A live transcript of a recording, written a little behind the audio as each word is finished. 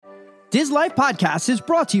Diz Life Podcast is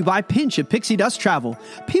brought to you by Pinch of Pixie Dust Travel.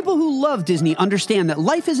 People who love Disney understand that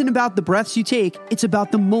life isn't about the breaths you take, it's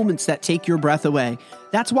about the moments that take your breath away.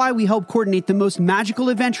 That's why we help coordinate the most magical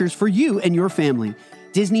adventures for you and your family.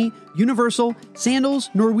 Disney, Universal, Sandals,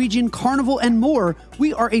 Norwegian, Carnival, and more,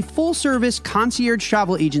 we are a full-service concierge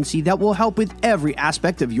travel agency that will help with every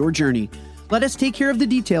aspect of your journey. Let us take care of the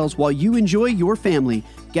details while you enjoy your family.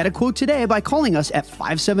 Get a quote today by calling us at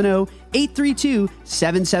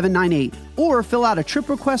 570-832-7798 or fill out a trip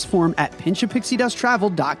request form at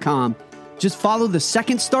pinchofpixiedusttravel.com. Just follow the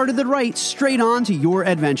second star to the right straight on to your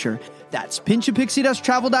adventure. That's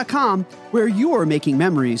pinchofpixiedusttravel.com, where you're making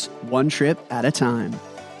memories one trip at a time.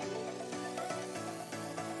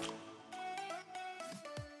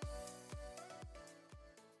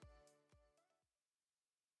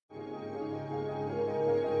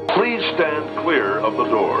 Please stand clear of the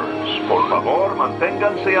doors. Por favor,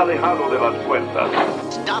 manténganse alejado de las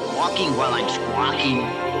puertas. Stop walking while I'm squawking.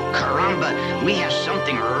 Caramba, we have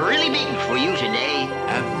something really big for you today.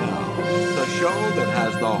 And now, the show that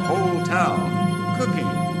has the whole town cooking.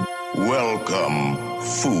 Welcome,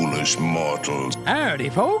 foolish mortals. Howdy,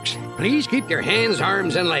 folks. Please keep your hands,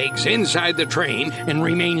 arms, and legs inside the train and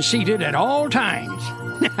remain seated at all times.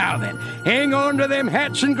 Now then, hang on to them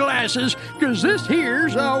hats and glasses, because this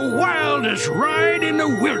here's the wildest ride in the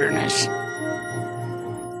wilderness.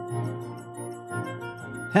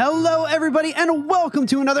 Hello, everybody, and welcome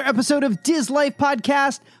to another episode of Diz Life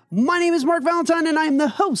Podcast. My name is Mark Valentine, and I'm the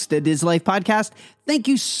host of Diz Life Podcast. Thank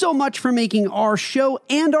you so much for making our show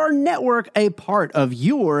and our network a part of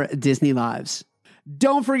your Disney lives.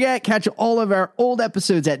 Don't forget, catch all of our old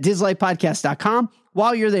episodes at DizLifePodcast.com.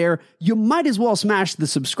 While you're there, you might as well smash the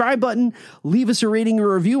subscribe button, leave us a rating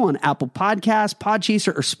or review on Apple Podcasts,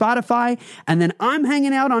 Podchaser, or Spotify. And then I'm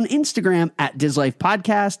hanging out on Instagram at Diz Life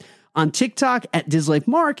Podcast, on TikTok at Diz Life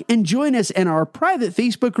Mark, and join us in our private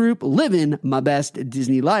Facebook group, Living My Best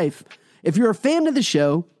Disney Life. If you're a fan of the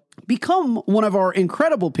show, become one of our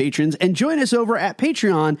incredible patrons and join us over at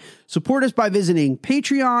Patreon. Support us by visiting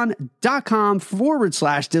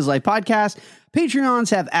patreon.com/Diz Life Podcast.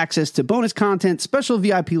 Patreons have access to bonus content, special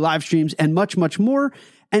VIP live streams, and much, much more.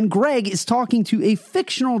 And Greg is talking to a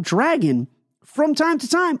fictional dragon from time to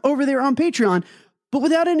time over there on Patreon. But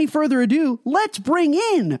without any further ado, let's bring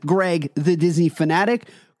in Greg, the Disney fanatic.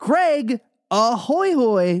 Greg, ahoy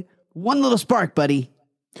hoy. One little spark, buddy.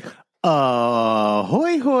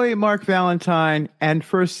 Hoy hoy, Mark Valentine. And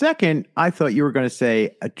for a second, I thought you were going to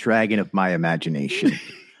say a dragon of my imagination.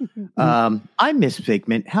 I miss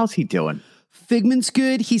Figment. How's he doing? Figment's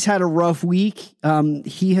good. He's had a rough week.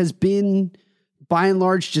 He has been, by and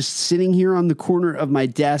large, just sitting here on the corner of my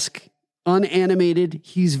desk, unanimated.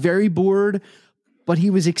 He's very bored, but he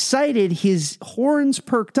was excited. His horns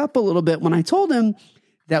perked up a little bit when I told him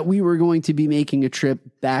that we were going to be making a trip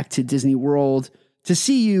back to Disney World to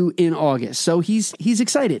see you in August. So he's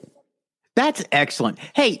excited. That's excellent.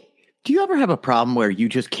 Hey, do you ever have a problem where you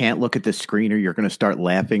just can't look at the screen or you're going to start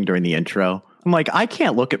laughing during the intro? I'm like, I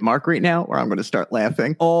can't look at Mark right now or I'm going to start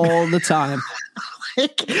laughing. All the time.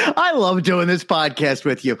 I love doing this podcast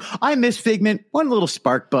with you. I miss Figment. One little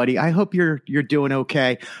spark, buddy. I hope you're doing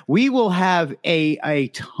okay. We will have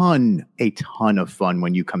a ton of fun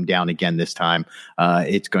when you come down again this time.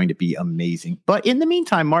 It's going to be amazing. But in the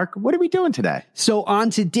meantime, Mark, what are we doing today? So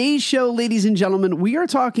on today's show, ladies and gentlemen, we are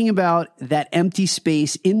talking about that empty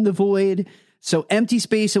space in the void. So empty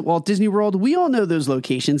space at Walt Disney World. We all know those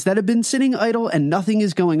locations that have been sitting idle and nothing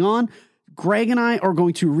is going on. Greg and I are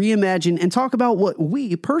going to reimagine and talk about what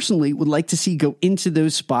we personally would like to see go into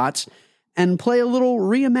those spots and play a little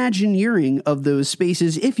reimagineering of those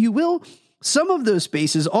spaces, if you will. Some of those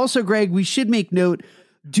spaces, also, Greg, we should make note,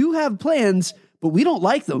 do have plans, but we don't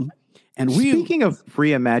like them. And Speaking of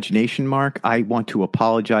reimagination, Mark, I want to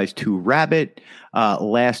apologize to Rabbit.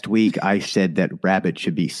 Last week, I said that Rabbit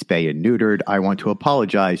should be spay and neutered. I want to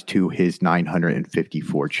apologize to his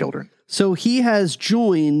 954 children. So he has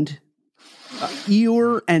joined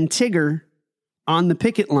Eeyore and Tigger on the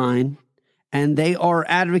picket line, and they are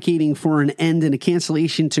advocating for an end and a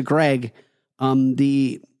cancellation to Greg.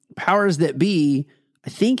 The powers that be, I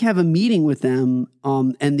think, have a meeting with them,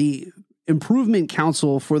 and the Improvement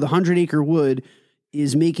Council for the 100 Acre Wood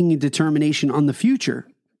is making a determination on the future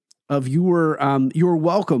of your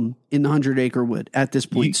welcome in the 100 Acre Wood at this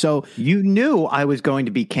point. So you knew I was going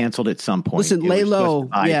to be canceled at some point. Listen, lay low.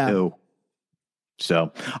 Knew.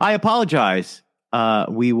 So I apologize.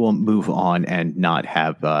 We will move on and not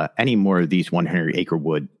have any more of these 100 Acre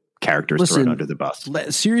Wood characters thrown under the bus.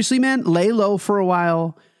 Seriously, man, lay low for a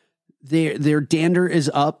while. Their dander is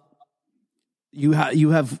up. You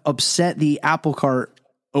have upset the apple cart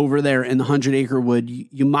over there in the 100 Acre Wood,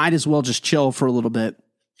 you might as well just chill for a little bit.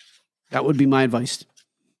 That would be my advice.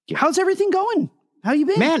 How's everything going? How you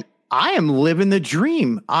been? Man, I am living the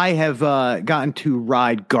dream. I have gotten to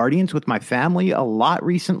ride Guardians with my family a lot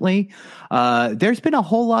recently. There's been a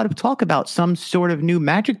whole lot of talk about some sort of new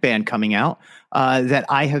Magic Band coming out that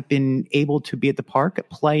I have been able to be at the park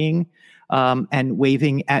playing and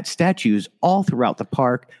waving at statues all throughout the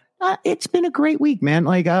park. It's been a great week, man.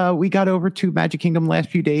 Like we got over to Magic Kingdom last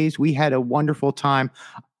few days. We had a wonderful time.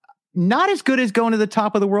 Not as good as going to the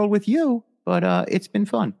top of the world with you, but it's been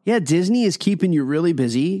fun. Yeah, Disney is keeping you really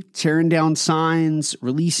busy, tearing down signs,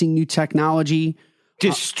 releasing new technology.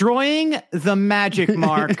 Destroying the magic,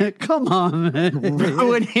 Mark. Come on, man.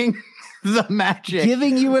 Ruining the magic.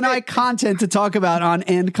 Giving you and I content to talk about on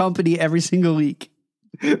And Company every single week.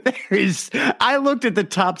 I looked at the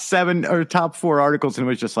top 7 or top 4 articles and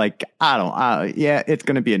was just like, it's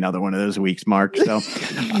going to be another one of those weeks, Mark. So,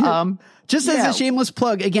 just as a shameless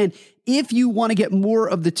plug, again, if you want to get more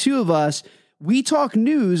of the two of us, we talk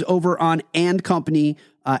news over on And Company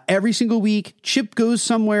every single week. Chip goes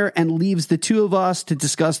somewhere and leaves the two of us to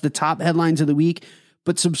discuss the top headlines of the week.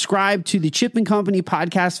 But subscribe to the Chip and Company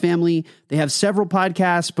podcast family. They have several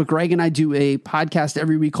podcasts, but Greg and I do a podcast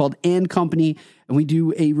every week called And Company, and we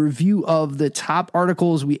do a review of the top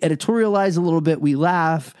articles. We editorialize a little bit. We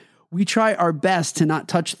laugh. We try our best to not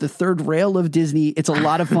touch the third rail of Disney. It's a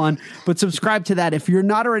lot of fun, but subscribe to that. If you're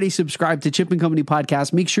not already subscribed to Chip and Company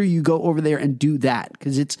podcast, make sure you go over there and do that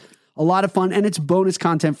because it's a lot of fun and it's bonus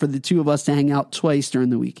content for the two of us to hang out twice during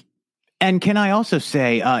the week. And can I also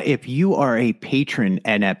say, if you are a patron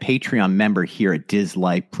and a Patreon member here at Diz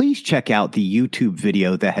Life, please check out the YouTube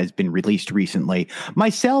video that has been released recently.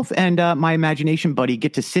 Myself and my imagination buddy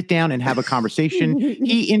get to sit down and have a conversation.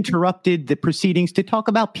 He interrupted the proceedings to talk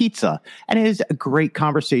about pizza, and it is a great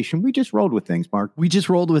conversation. We just rolled with things, Mark. We just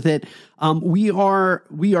rolled with it. We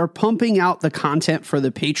are pumping out the content for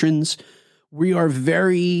the patrons. We are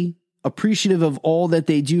very appreciative of all that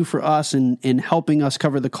they do for us and in helping us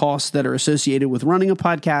cover the costs that are associated with running a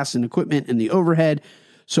podcast and equipment and the overhead.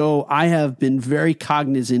 So I have been very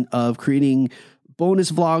cognizant of creating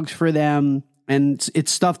bonus vlogs for them. And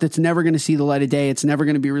it's stuff that's never going to see the light of day. It's never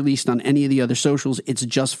going to be released on any of the other socials. It's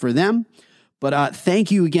just for them. But thank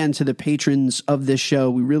you again to the patrons of this show.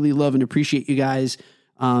 We really love and appreciate you guys.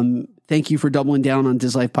 Thank you for doubling down on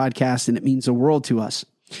Diz Life Podcast, and it means the world to us.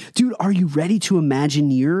 Dude, are you ready to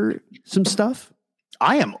Imagineer some stuff?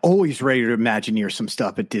 I am always ready to Imagineer some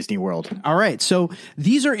stuff at Disney World. All right. So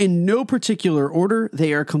these are in no particular order.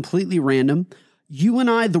 They are completely random. You and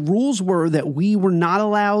I, the rules were that we were not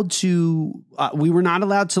allowed to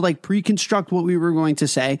like pre-construct what we were going to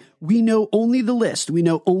say. We know only the list. We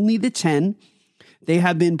know only the 10. They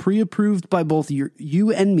have been pre-approved by both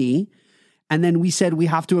you and me. And then we said we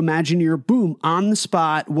have to Imagineer, boom, on the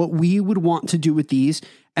spot, what we would want to do with these.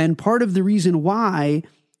 And part of the reason why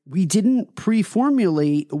we didn't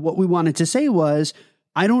pre-formulate what we wanted to say was,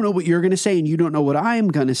 I don't know what you're going to say and you don't know what I'm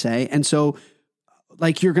going to say. And so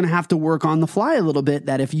like you're going to have to work on the fly a little bit,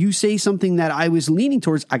 that if you say something that I was leaning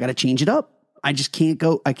towards, I got to change it up. I can't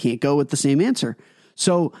go with the same answer.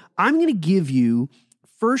 So I'm going to give you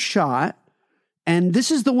first shot. And this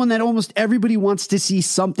is the one that almost everybody wants to see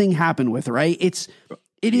something happen with, right?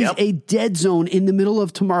 It is a dead zone in the middle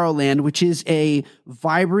of Tomorrowland, which is a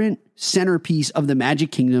vibrant centerpiece of the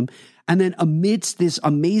Magic Kingdom. And then amidst this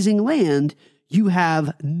amazing land, you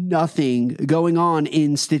have nothing going on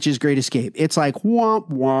in Stitch's Great Escape. It's like womp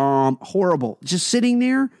womp, horrible. Just sitting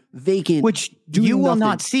there, vacant. Which you will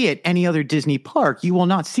not see at any other Disney park. You will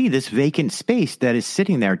not see this vacant space that is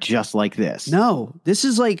sitting there just like this. No, this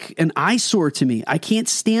is like an eyesore to me. I can't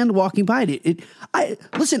stand walking by it.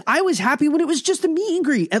 Listen, I was happy when it was just a meet and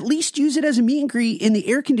greet. At least use it as a meet and greet in the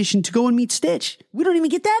air condition to go and meet Stitch. We don't even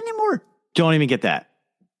get that anymore. Don't even get that.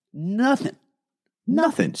 Nothing.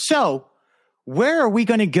 So where are we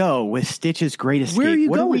going to go with Stitch's Great Escape? Where are you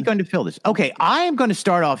going? Are we going to fill this? Okay, I am going to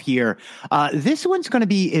start off here. This one's going to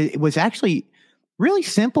be, it was actually really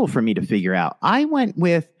simple for me to figure out. I went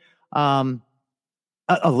with a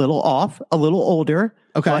little off, a little older.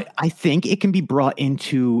 Okay. But I think it can be brought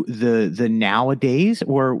into the nowadays,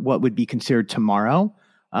 or what would be considered tomorrow.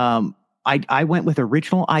 I went with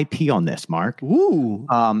original IP on this, Mark. Ooh.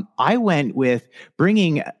 I went with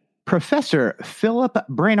bringing Professor Philip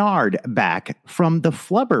Brainard back from the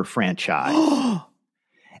Flubber franchise.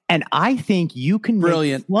 And I think you can make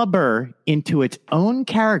Flubber into its own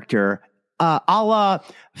character a la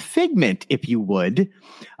Figment, if you would.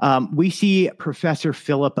 We see Professor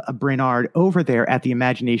Philip Bernard over there at the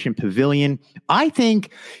Imagination Pavilion. I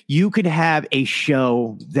think you could have a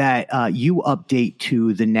show that you update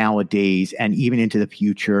to the nowadays and even into the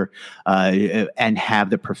future, and have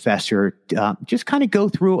the professor just kind of go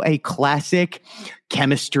through a classic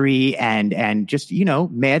chemistry and just,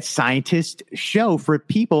 mad scientist show for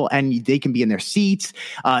people, and they can be in their seats.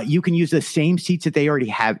 You can use the same seats that they already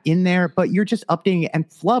have in there, but you're just updating it, and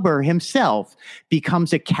Flubber himself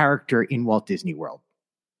becomes a character in Walt Disney World.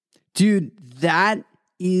 Dude, that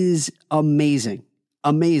is amazing.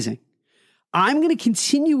 Amazing. I'm going to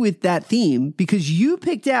continue with that theme because you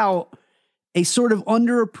picked out a sort of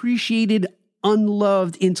underappreciated,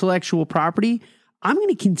 unloved intellectual property. I'm going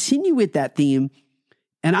to continue with that theme,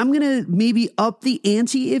 and I'm going to maybe up the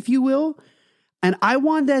ante, if you will. And I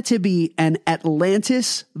want that to be an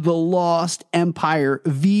Atlantis: The Lost Empire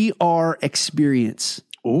VR experience.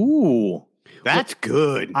 Ooh, that's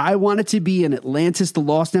good. I want it to be an Atlantis: The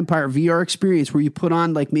Lost Empire VR experience where you put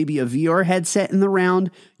on like maybe a VR headset in the round.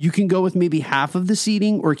 You can go with maybe half of the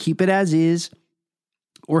seating or keep it as is,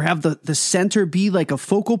 or have the center be like a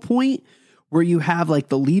focal point where you have like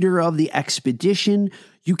the leader of the expedition.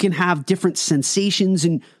 You can have different sensations,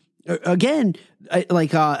 and again,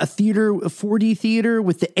 like a theater, a 4D theater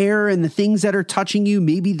with the air and the things that are touching you.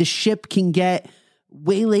 Maybe the ship can get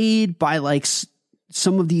waylaid by like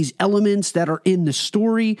some of these elements that are in the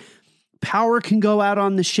story. Power can go out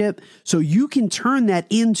on the ship. So you can turn that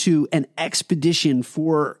into an expedition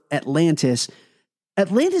for Atlantis.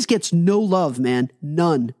 Atlantis gets no love, man.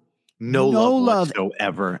 None. No love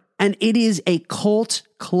whatsoever. And it is a cult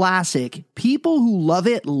classic. People who love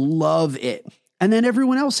it. And then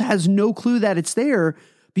everyone else has no clue that it's there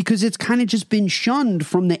because it's kind of just been shunned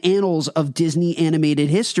from the annals of Disney animated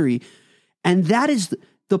history. And that is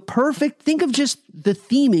the perfect, think of just the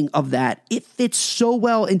theming of that. It fits so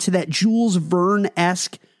well into that Jules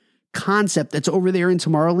Verne-esque concept that's over there in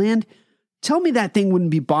Tomorrowland. Tell me that thing wouldn't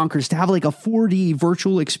be bonkers to have like a 4D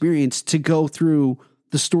virtual experience to go through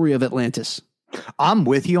the story of Atlantis. I'm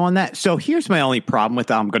with you on that. So here's my only problem with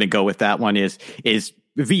that. I'm going to go with that one is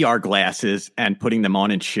VR glasses and putting them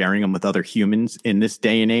on and sharing them with other humans in this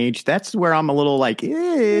day and age. That's where I'm a little like,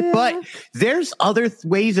 but there's other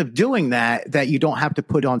ways of doing that you don't have to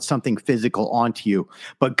put on something physical onto you.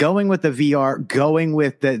 But going with the VR, going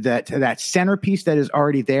with that centerpiece that is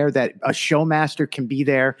already there, that a showmaster can be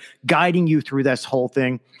there guiding you through this whole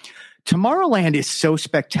thing. Tomorrowland is so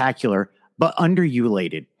spectacular, but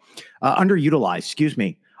underutilized, excuse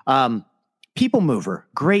me. People Mover,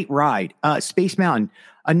 great ride. Space Mountain,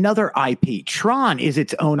 another IP. Tron is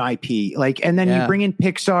its own IP. And then you bring in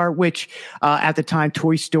Pixar, which at the time,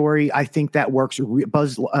 Toy Story, I think that works.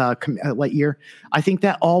 Buzz Lightyear, I think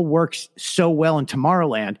that all works so well in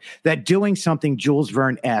Tomorrowland that doing something Jules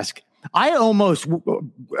Verne-esque. I almost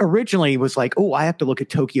originally was like, oh, I have to look at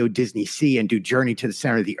Tokyo Disney Sea and do Journey to the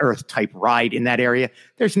Center of the Earth type ride in that area.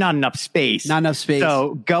 There's not enough space.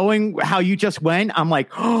 So going how you just went, I'm like,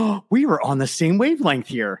 oh, we were on the same wavelength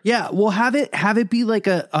here. Yeah, we'll have it be like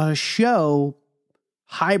a show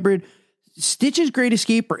hybrid. Stitch's Great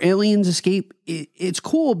Escape or Aliens Escape. It's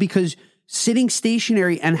cool because sitting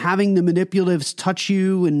stationary and having the manipulatives touch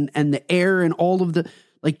you and the air and all of the,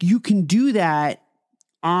 like, you can do that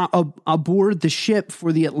aboard the ship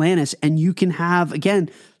for the Atlantis, and you can have, again,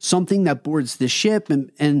 something that boards the ship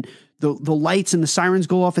and the lights and the sirens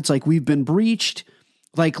go off. It's like, we've been breached.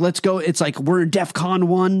 Like, let's go. It's like, we're in DEFCON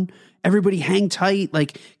 1. Everybody hang tight.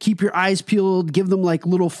 Like, keep your eyes peeled. Give them like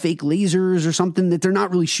little fake lasers or something that they're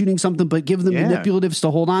not really shooting something, but give them manipulatives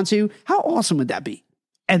to hold on to. How awesome would that be?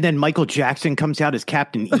 And then Michael Jackson comes out as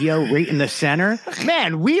Captain EO right in the center.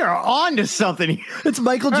 Man, we are on to something. It's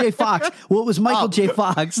Michael J. Fox. Well, it was Michael J.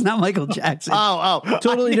 Fox, not Michael Jackson.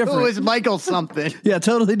 Totally different. It was Michael something. Yeah,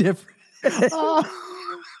 totally different. You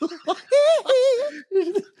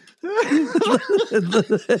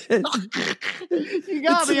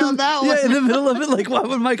got me on that one. Yeah, in the middle of it, like, why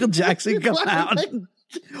would Michael Jackson come out?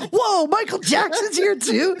 Whoa, Michael Jackson's here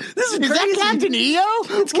too. This is crazy. That Captain EO?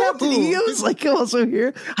 It's Captain EO's like also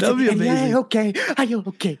here. That would be amazing. Yeah, okay. Are you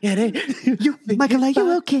okay? Michael, are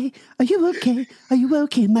you okay? Are you okay? Are you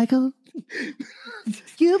okay, Michael?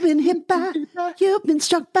 You've been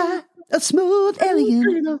struck by a smooth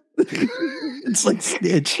alien. It's like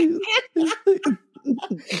Stitch.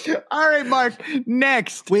 All right, Mark.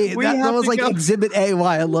 Next. Wait, that was like Exhibit A.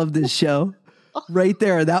 Why I love this show. Right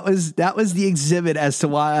there. That was the exhibit as to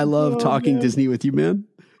why I love talking Disney with you, man.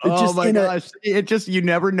 Oh my gosh. It just, you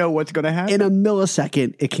never know what's going to happen. In a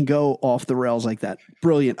millisecond, it can go off the rails like that.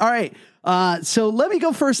 Brilliant. All right. So let me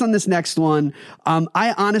go first on this next one.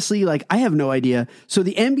 I honestly, I have no idea. So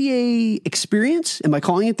the NBA experience, am I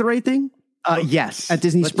calling it the right thing? Yes. At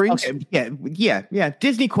Disney Springs? Okay. Yeah.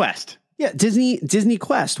 Disney Quest. Yeah, Disney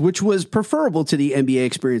Quest, which was preferable to the NBA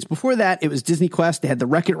experience. Before that, it was Disney Quest. They had the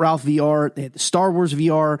Wreck-It Ralph VR. They had the Star Wars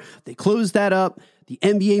VR. They closed that up. The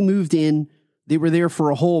NBA moved in. They were there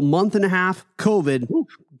for a whole month and a half. COVID.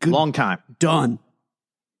 Long time. Done.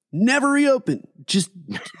 Never reopened. Just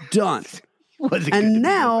done. And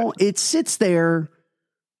now it sits there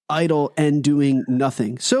idle and doing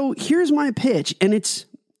nothing. So here's my pitch, and it's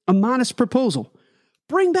a modest proposal.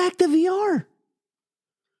 Bring back the VR.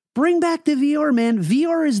 Bring back the VR, man.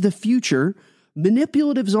 VR is the future.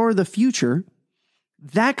 Manipulatives are the future.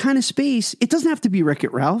 That kind of space. It doesn't have to be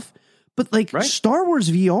Wreck-It Ralph, but Star Wars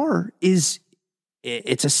VR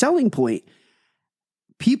it's a selling point.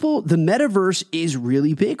 The metaverse is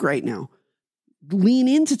really big right now. Lean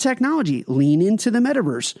into technology. Lean into the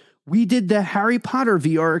metaverse. We did the Harry Potter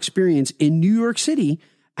VR experience in New York City,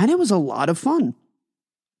 and it was a lot of fun.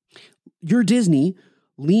 You're Disney.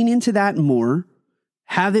 Lean into that more.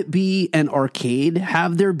 Have it be an arcade.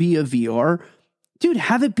 Have there be a VR. Dude,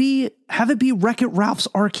 have it be Wreck-It Ralph's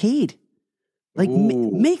arcade.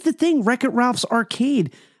 Make the thing Wreck-It Ralph's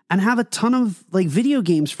arcade and have a ton of video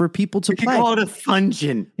games for people to play. Call it a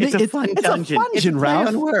fungeon. It's a fun dungeon. It's a fungeon,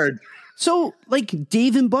 Ralph. Word. So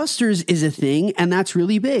Dave and Buster's is a thing, and that's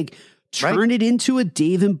really big. Turn it into a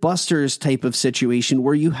Dave and Buster's type of situation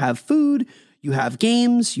where you have food, you have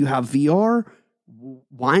games, you have VR.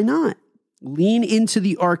 Why not? Lean into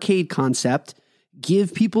the arcade concept.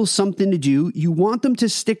 Give people something to do. You want them to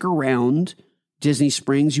stick around Disney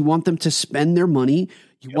Springs. You want them to spend their money.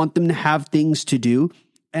 You want them to have things to do.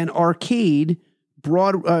 An arcade,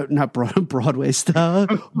 Broadway style,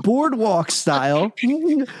 boardwalk style,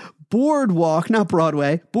 not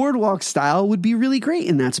Broadway, boardwalk style would be really great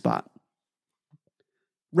in that spot.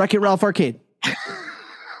 Wreck-It Ralph arcade.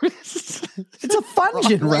 It's a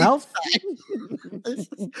fungeon, Ralph.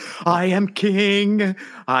 I am King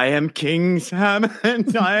Salmon.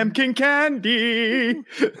 I am King Candy.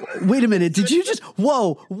 Wait a minute. Did you just,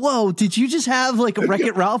 whoa. Did you just have a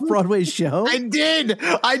Wreck-It Ralph Broadway show? I did.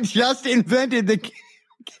 I just invented the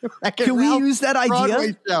Can we use that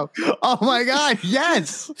idea? Show. Oh my God.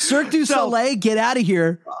 Yes. Cirque du Soleil, get out of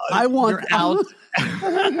here. I want you're out.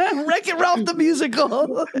 Wreck-It Ralph the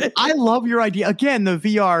musical. I love your idea. Again, the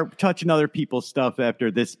VR touching other people's stuff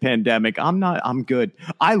after this pandemic. I'm good.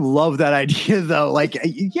 I love that idea though.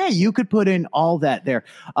 You could put in all that there.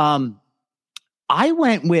 I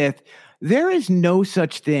went with, there is no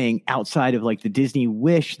such thing outside of the Disney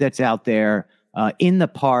Wish that's out there in the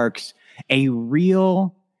parks, a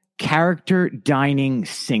real character dining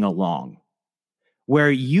sing-along,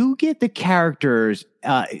 where you get the characters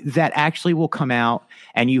that actually will come out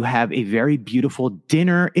and you have a very beautiful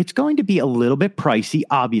dinner. It's going to be a little bit pricey,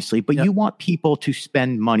 obviously, but you want people to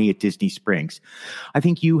spend money at Disney Springs. I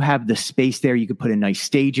think you have the space there. You could put a nice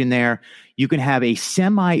stage in there. You can have a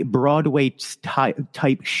semi-Broadway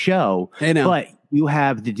type show, but you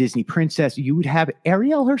have the Disney princess. You would have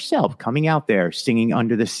Ariel herself coming out there singing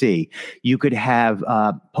Under the Sea. You could have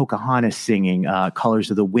Pocahontas singing Colors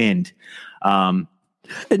of the Wind.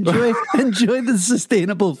 Enjoy the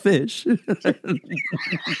sustainable fish.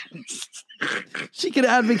 She can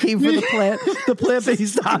advocate for the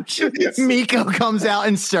plant-based options. Miko comes out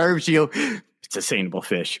and serves you sustainable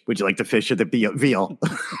fish. Would you like the fish or the veal?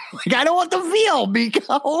 I don't want the veal,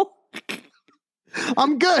 Miko.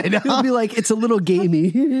 I'm good. He'll be like, it's a little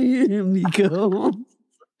gamey, Miko.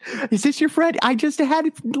 Is this your friend? I just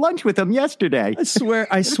had lunch with him yesterday. I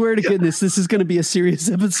swear to goodness, this is going to be a serious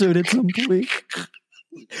episode at some point.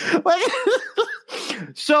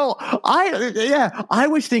 So I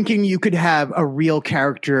was thinking you could have a real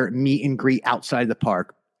character meet and greet outside the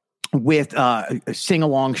park with a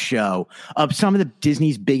sing-along show of some of the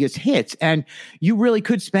Disney's biggest hits. And you really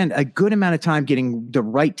could spend a good amount of time getting the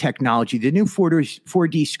right technology. The new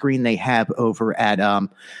 4D screen they have over at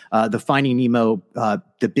the Finding Nemo,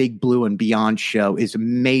 the Big Blue and Beyond show is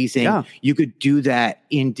amazing. Yeah. You could do that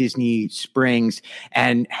in Disney Springs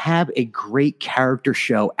and have a great character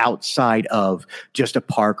show outside of just a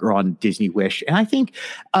park or on Disney Wish. And I think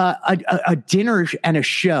a dinner and a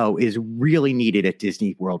show is really needed at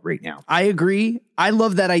Disney World right now. I agree. I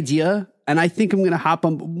love that idea. And I think I'm going to hop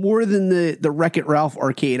on more than the Wreck-It Ralph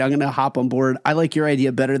arcade. I'm going to hop on board. I like your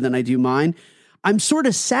idea better than I do mine. I'm sort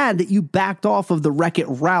of sad that you backed off of the Wreck-It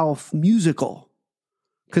Ralph musical,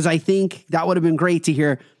 because I think that would have been great to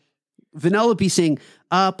hear. Vanellope sing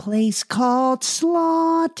 "A Place Called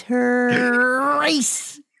Slaughter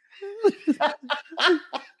Race."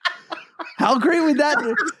 How great would that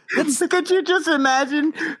be? Could you just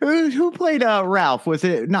imagine who played Ralph? Was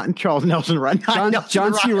it not Charles Nelson?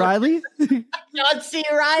 John C. Reilly? John C.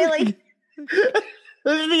 Reilly.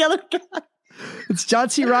 Who's the other guy? It's John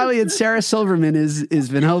C. Reilly and Sarah Silverman is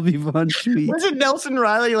Vanellope von Schweetz. Was it Nelson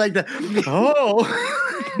Riley like the? Oh,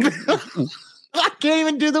 I can't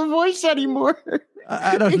even do the voice anymore.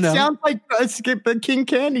 I don't know. It sounds like Skip King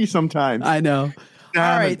Candy sometimes. I know. Salmon.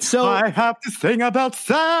 All right, so I have to sing about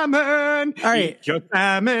salmon. All right, eat your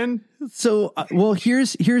salmon. So, well,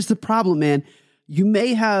 here's the problem, man. You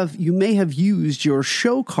may have used your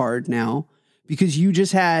show card now because you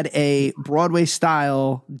just had a Broadway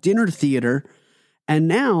style dinner theater, and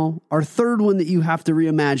now our third one that you have to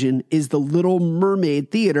reimagine is the Little Mermaid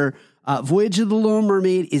Theater. Voyage of the Little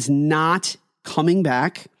Mermaid is not coming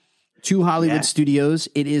back to Hollywood Studios.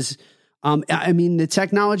 It is. I mean, the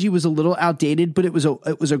technology was a little outdated, but it was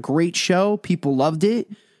a great show. People loved it.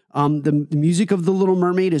 The music of The Little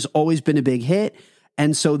Mermaid has always been a big hit.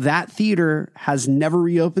 And so that theater has never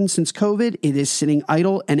reopened since COVID. It is sitting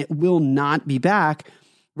idle and it will not be back.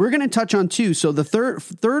 We're going to touch on two. So the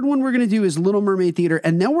third one we're going to do is Little Mermaid Theater.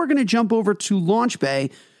 And then we're going to jump over to Launch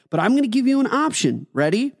Bay, but I'm going to give you an option.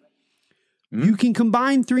 Ready? Mm-hmm. You can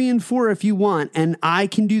combine 3 and 4 if you want, and I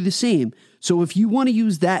can do the same. So if you want to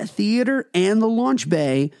use that theater and the Launch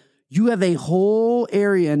Bay, you have a whole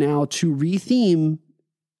area now to retheme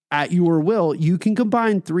at your will. You can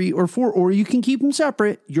combine 3 or 4, or you can keep them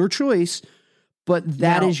separate, your choice, but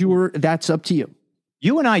that's up to you.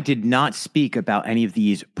 You and I did not speak about any of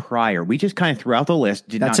these prior. We just kind of threw out the list,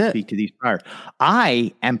 did not speak to these prior.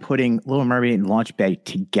 I am putting Little Mermaid and Launch Bay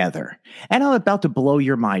together, and I'm about to blow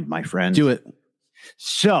your mind, my friend. Do it.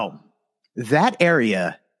 So that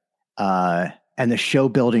area and the show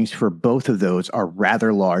buildings for both of those are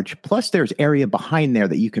rather large. Plus, there's area behind there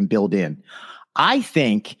that you can build in. I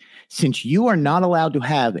think since you are not allowed to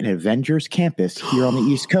have an Avengers campus here on the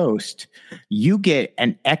East Coast, you get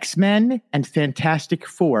an X-Men and Fantastic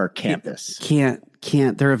Four campus.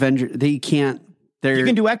 Can't. They're Avengers. They can't. You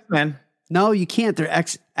can do X-Men. No, you can't. They're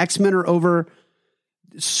X-Men are over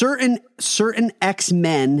certain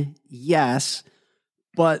X-Men. Yes.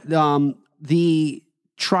 But the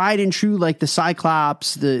tried and true, like the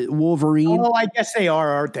Cyclops, the Wolverine. Oh, I guess they are,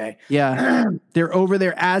 aren't they? Yeah. They're over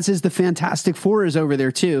there, as is the Fantastic Four is over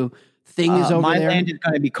there too. Thing is over there. My land is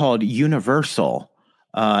going to be called Universal,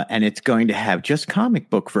 and it's going to have just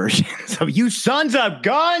comic book versions of You Sons of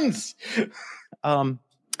Guns. All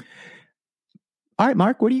right,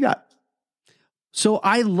 Mark, what do you got? So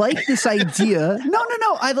I like this idea. No.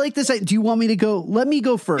 I like this. Do you want me to go? Let me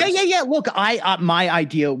go first. Yeah. Look, my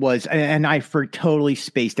idea was, and I totally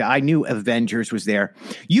spaced it. I knew Avengers was there.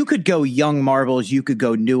 You could go Young Marvels. You could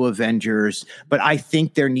go New Avengers. But I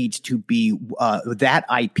think there needs to be that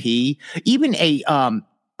IP, even a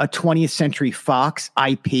 20th Century Fox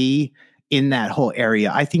IP in that whole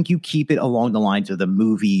area. I think you keep it along the lines of the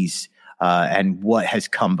movies. And what has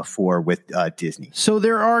come before with Disney. So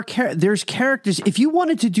there's characters. If you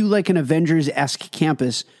wanted to do like an Avengers-esque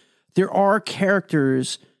campus, there are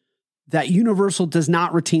characters that Universal does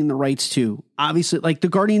not retain the rights to. Obviously, like the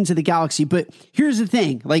Guardians of the Galaxy. But here's the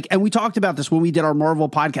thing, like, and we talked about this when we did our Marvel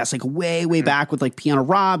podcast, like way back with like Piano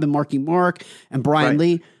Rob and Marky Mark and Brian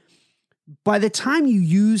Lee. By the time you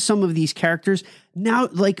use some of these characters, now,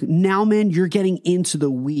 man, you're getting into the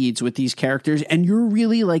weeds with these characters and you're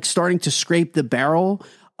really like starting to scrape the barrel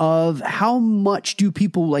of how much do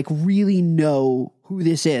people like really know who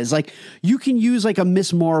this is. Like you can use like a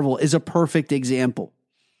Miss Marvel is a perfect example.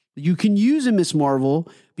 You can use a Miss Marvel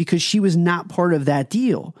because she was not part of that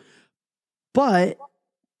deal. But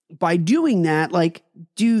by doing that, like,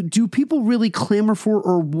 do people really clamor for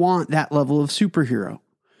or want that level of superhero?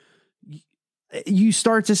 You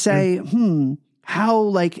start to say,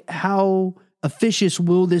 how officious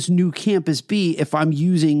will this new campus be if I'm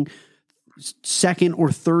using second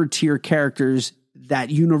or third tier characters that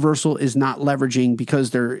Universal is not leveraging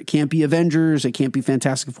because there can't be Avengers, it can't be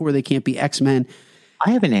Fantastic Four, they can't be X-Men.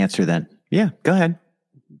 I have an answer then. Yeah, go ahead.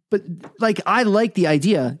 But like, I like the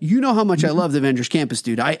idea. You know how much I love the Avengers campus,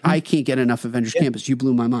 dude. I can't get enough Avengers campus. You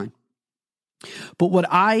blew my mind. But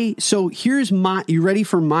you ready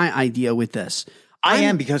for my idea with this? I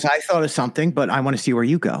am, because I thought of something, but I want to see where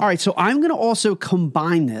you go. All right. So I'm going to also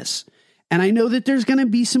combine this. And I know that there's going to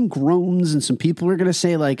be some groans and some people are going to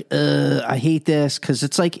say like, I hate this because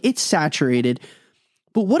it's like, it's saturated.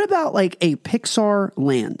 But what about like a Pixar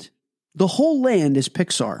land? The whole land is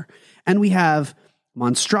Pixar. And we have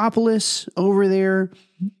Monstropolis over there.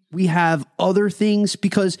 We have other things,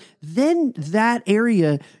 because then that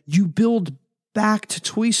area you build back to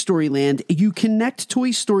Toy Story Land. You connect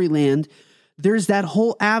Toy Story Land. There's that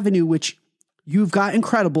whole avenue, which you've got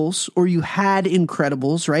Incredibles, or you had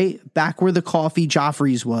Incredibles, right? Back where the Coffee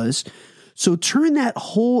Joffrey's was. So turn that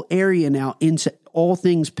whole area now into all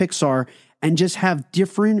things Pixar and just have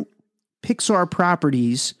different Pixar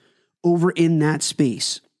properties over in that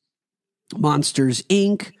space. Monsters,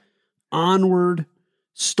 Inc., Onward.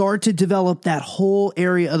 Start to develop that whole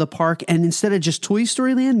area of the park, and instead of just Toy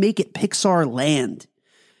Story Land, make it Pixar Land.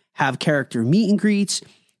 Have character meet and greets.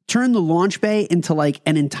 Turn the launch bay into like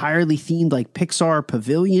an entirely themed like Pixar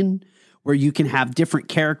pavilion, where you can have different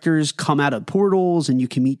characters come out of portals and you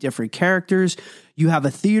can meet different characters. You have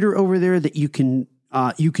a theater over there that you can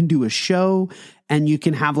do a show, and you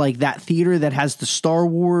can have like that theater that has the Star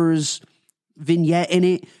Wars vignette in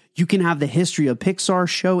it. You can have the History of Pixar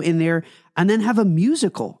show in there, and then have a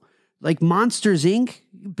musical like Monsters, Inc.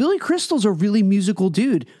 Billy Crystal's a really musical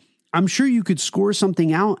dude. I'm sure you could score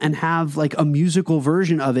something out and have like a musical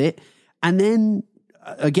version of it. And then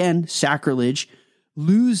again, sacrilege,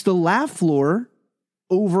 lose the laugh floor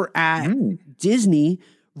over at Disney,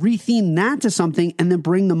 retheme that to something, and then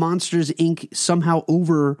bring the Monsters, Inc. somehow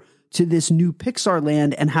over to this new Pixar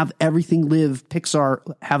land and have everything live Pixar,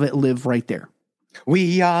 have it live right there.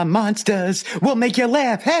 We are monsters. We'll make you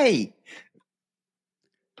laugh. Hey,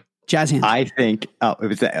 Jazz hands. I think. Oh,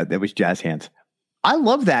 it was jazz hands. I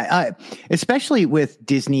love that, especially with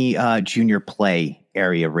Disney Junior Play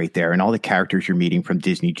area right there, and all the characters you're meeting from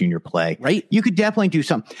Disney Junior Play. Right. You could definitely do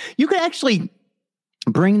something. You could actually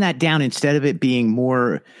bring that down instead of it being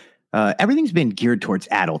more. Everything's been geared towards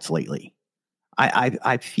adults lately.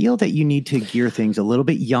 I feel that you need to gear things a little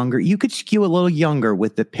bit younger. You could skew a little younger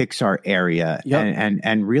with the Pixar area,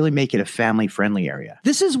 and really make it a family-friendly area.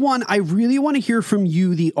 This is one I really want to hear from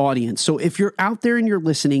you, the audience. So if you're out there and you're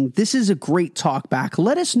listening, this is a great talk back.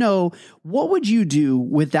 Let us know, what would you do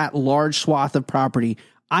with that large swath of property?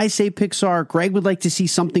 I say Pixar. Greg would like to see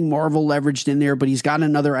something Marvel leveraged in there, but he's got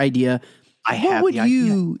another idea. What would you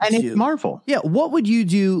do? It's Marvel. Yeah, what would you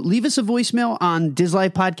do? Leave us a voicemail on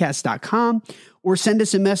DizLifePodcast.com or send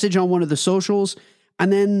us a message on one of the socials,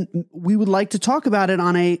 and then we would like to talk about it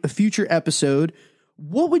on a future episode.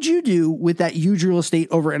 What would you do with that huge real estate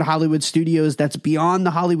over at Hollywood Studios that's beyond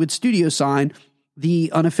the Hollywood Studio sign, the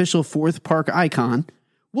unofficial fourth park icon?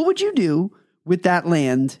 What would you do with that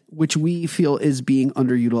land, which we feel is being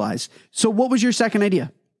underutilized? So what was your second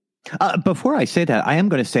idea? Before I say that, I am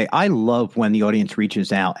going to say I love when the audience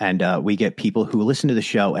reaches out and we get people who listen to the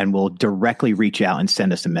show and will directly reach out and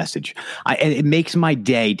send us a message. It makes my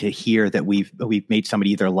day to hear that we've made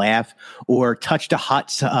somebody either laugh or touched a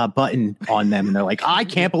hot button on them, and they're like, "I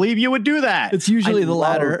can't believe you would do that." It's usually the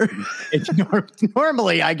latter. It's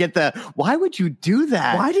normally I get the, "Why would you do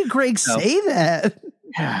that? Why did Greg say that?"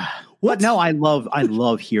 But no, I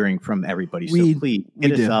love hearing from everybody. So please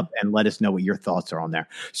hit us up and let us know what your thoughts are on there.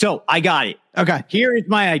 So I got it. Okay. Here is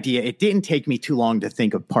my idea. It didn't take me too long to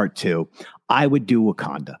think of part two. I would do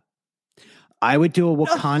Wakanda. I would do a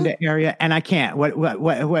Wakanda area, and I can't. What?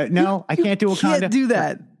 No, I can't do Wakanda. Can't do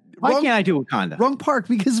that. Why can't I do Wakanda? Wrong park,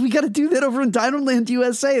 because we got to do that over in Dinoland,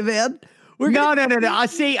 USA, man. No. I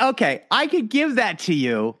see. Okay, I could give that to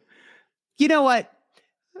you. You know what?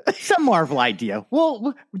 Some Marvel idea.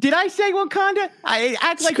 Well, did I say Wakanda? I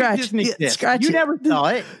act like it doesn't exist. You never saw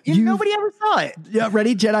it. Nobody ever saw it. Yeah,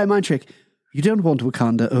 ready? Jedi mind trick. You don't want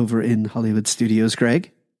Wakanda over in Hollywood Studios,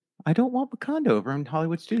 Greg. I don't want Wakanda over in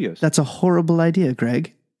Hollywood Studios. That's a horrible idea,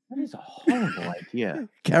 Greg. That is a horrible idea.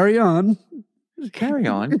 Carry on.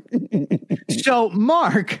 So,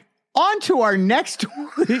 Mark, on to our next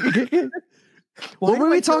one. What were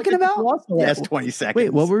we talking about? The last 20 seconds. Wait,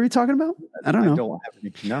 what were we talking about? I don't know. I don't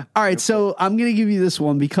have to know. All right, so I'm going to give you this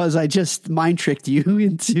one because I just mind tricked you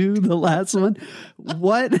into the last one.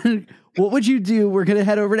 What would you do? We're going to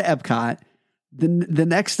head over to Epcot. The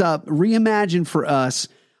next up, reimagine for us,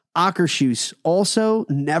 Akershus, also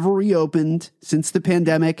never reopened since the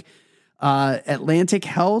pandemic. Atlantic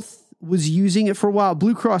Health was using it for a while.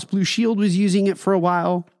 Blue Cross Blue Shield was using it for a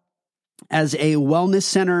while as a wellness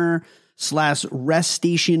center / rest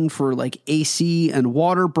station for like AC and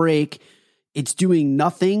water break. It's doing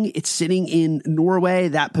nothing. It's sitting in Norway.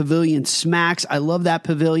 That pavilion smacks. I love that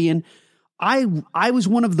pavilion. I was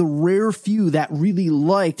one of the rare few that really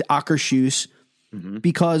liked Akershus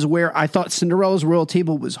because where I thought Cinderella's Royal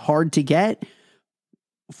Table was hard to get,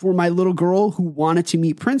 for my little girl who wanted to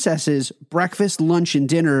meet princesses, breakfast, lunch, and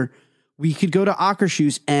dinner, we could go to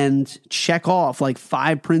Akershus and check off like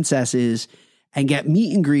 5 princesses and get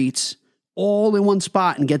meet and greets all in one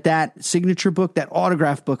spot and get that signature book, that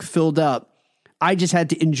autograph book filled up. I just had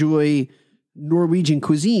to enjoy Norwegian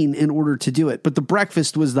cuisine in order to do it. But the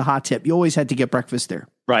breakfast was the hot tip. You always had to get breakfast there.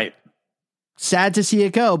 Right. Sad to see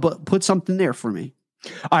it go, but put something there for me.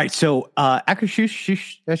 All right, so I'm going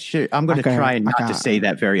to try not to say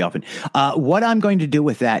that very often. What I'm going to do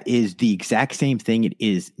with that is the exact same thing it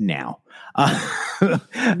is now.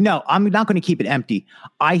 No, I'm not going to keep it empty.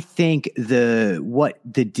 I think what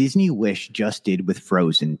the Disney Wish just did with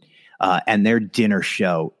Frozen and their dinner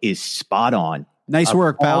show is spot on. Nice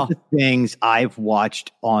work, pal. All the things I've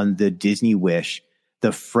watched on the Disney Wish,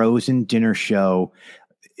 the Frozen dinner show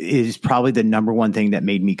is probably the number one thing that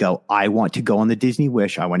made me go, I want to go on the Disney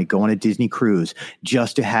Wish. I want to go on a Disney cruise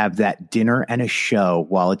just to have that dinner and a show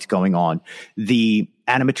while it's going on. The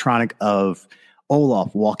animatronic of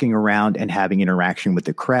Olaf walking around and having interaction with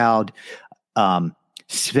the crowd.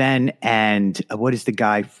 Sven and what is the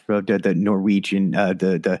guy from the Norwegian,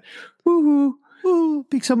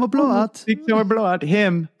 Big Summer Blowout. Big Summer Blowout.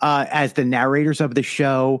 Him as the narrators of the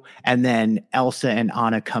show, and then Elsa and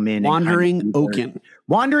Anna come in. Wandering Oaken.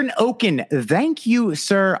 Wandering Oaken. Thank you,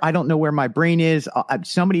 sir. I don't know where my brain is.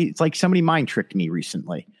 It's like somebody mind tricked me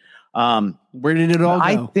recently. Where did it all go?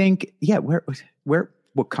 I think, where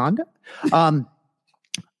Wakanda?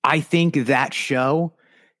 I think that show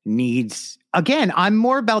needs. Again, I'm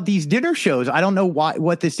more about these dinner shows. I don't know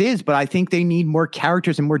what this is, but I think they need more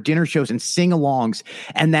characters and more dinner shows and sing-alongs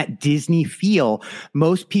and that Disney feel.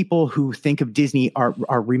 Most people who think of Disney are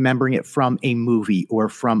remembering it from a movie or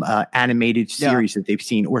from an animated series that they've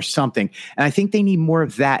seen or something. And I think they need more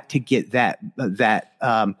of that to get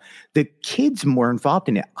the kids more involved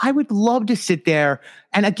in it. I would love to sit there.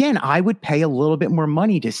 And again, I would pay a little bit more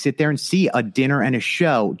money to sit there and see a dinner and a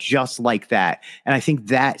show just like that. And I think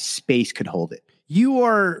that space could hold it. You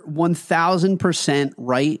are 1000%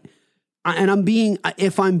 right. And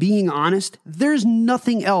if I'm being honest, there's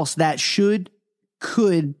nothing else that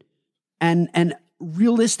could, and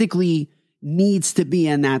realistically needs to be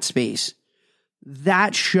in that space.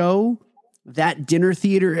 That show, that dinner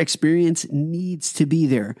theater experience needs to be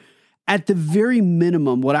there. At the very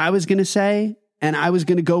minimum, what I was going to say, and I was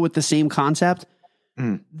going to go with the same concept,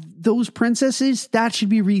 those princesses, that should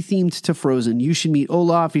be rethemed to Frozen. You should meet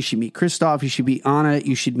Olaf, you should meet Kristoff, you should meet Anna,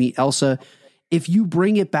 you should meet Elsa. If you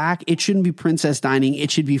bring it back, it shouldn't be princess dining, it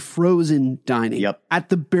should be Frozen dining. Yep. At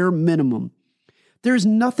the bare minimum. There's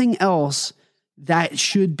nothing else that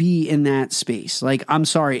should be in that space. Like, I'm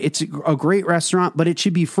sorry, it's a great restaurant, but it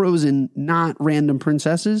should be Frozen, not random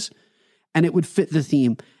princesses, and it would fit the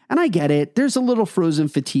theme. And I get it. There's a little Frozen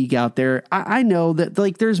fatigue out there. I know that,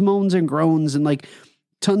 like, there's moans and groans and, like,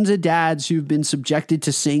 tons of dads who've been subjected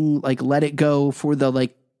to sing, like, Let It Go for the,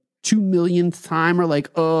 like, 2 millionth time are like,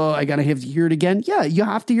 oh, I gotta have to hear it again. Yeah, you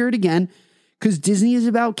have to hear it again because Disney is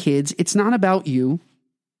about kids. It's not about you.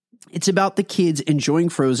 It's about the kids enjoying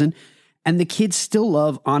Frozen, and the kids still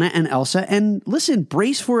love Anna and Elsa. And listen,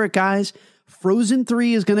 brace for it, guys. Frozen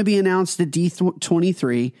 3 is going to be announced at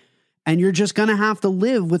D23. And you're just going to have to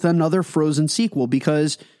live with another Frozen sequel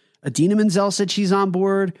because Idina Menzel said she's on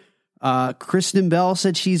board. Kristen Bell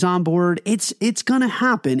said she's on board. It's going to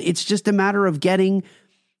happen. It's just a matter of getting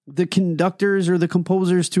the conductors or the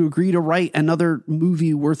composers to agree to write another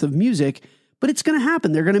movie worth of music. But it's going to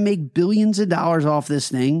happen. They're going to make billions of dollars off this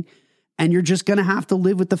thing. And you're just going to have to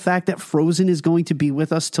live with the fact that Frozen is going to be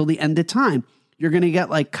with us till the end of time. You're going to get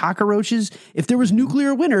like cockroaches. If there was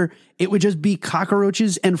nuclear winter, it would just be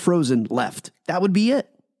cockroaches and Frozen left. That would be it.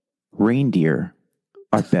 Reindeer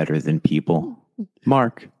are better than people.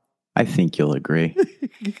 Mark, I think you'll agree.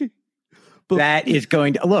 That is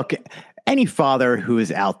going to look. Any father who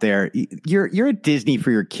is out there, you're at Disney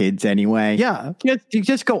for your kids anyway. Yeah,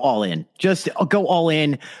 just go all in. Just go all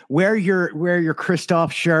in. Wear your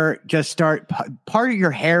Kristoff shirt. Just start part of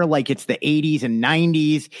your hair like it's the 80s and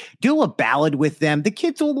 90s. Do a ballad with them. The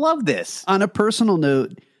kids will love this. On a personal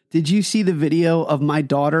note, did you see the video of my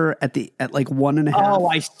daughter at like 1.5? Oh,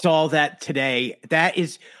 I saw that today. That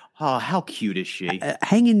is. Oh, how cute is she?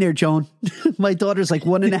 Hang in there, Joan. My daughter's like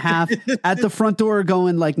 1.5 at the front door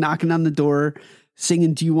going, like knocking on the door,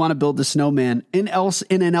 singing, "Do you want to build a snowman?" in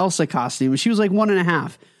an Elsa costume. She was like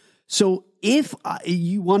 1.5. So if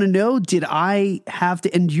you want to know, did I have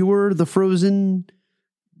to endure the Frozen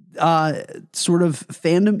sort of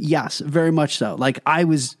fandom? Yes, very much so. Like I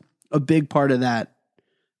was a big part of that,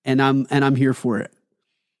 and I'm here for it.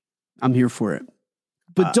 I'm here for it.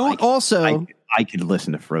 But I could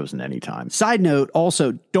listen to Frozen anytime. Side note,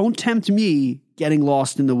 also, don't tempt me getting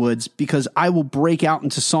lost in the woods because I will break out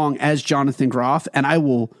into song as Jonathan Groff and I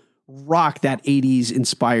will rock that 80s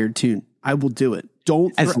inspired tune. I will do it.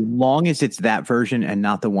 Don't as long as it's that version and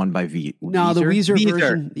not the one by Weezer. No, the Weezer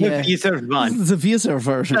version. Yeah. The Weezer one. The Weezer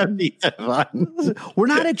version. The Weezer one. We're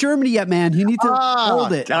not at Germany yet, man. You need to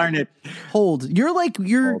hold it. Darn it. Hold.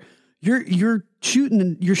 You're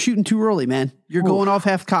shooting too early, man. You're going off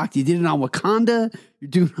half cocked. You did it on Wakanda. You're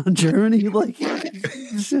doing it on Germany. Like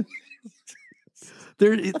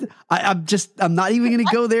I'm not even going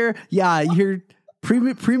to go there. Yeah, you're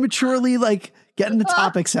prematurely like getting the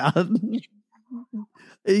topics out.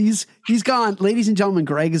 He's gone. Ladies and gentlemen,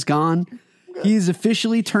 Greg is gone. He's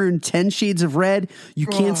officially turned 10 shades of red. You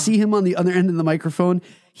can't see him on the other end of the microphone.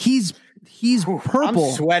 He's purple.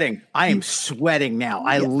 I'm sweating. I am sweating now.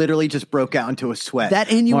 I literally just broke out into a sweat.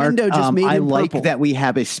 That innuendo just made him like purple. that we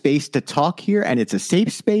have a space to talk here, and it's a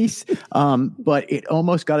safe space, but it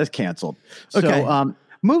almost got us canceled. Okay. So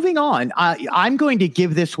moving on, I'm going to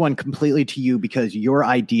give this one completely to you because your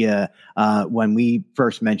idea when we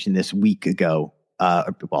first mentioned this week ago,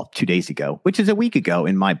 2 days ago, which is a week ago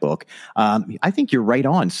in my book, I think you're right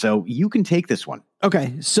on. So you can take this one.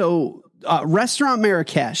 Okay. So Restaurant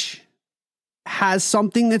Marrakesh has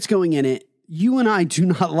something that's going in it. You and I do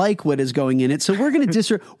not like what is going in it, so we're going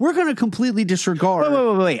to completely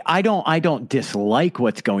disregard. Wait! I don't dislike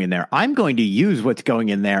what's going in there. I'm going to use what's going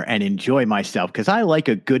in there and enjoy myself because I like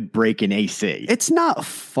a good break in AC. It's not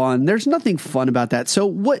fun. There's nothing fun about that. So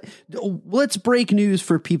let's break news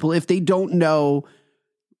for people if they don't know.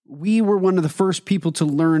 We were one of the first people to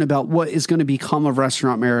learn about what is going to become of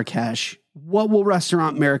Restaurant Marrakesh. What will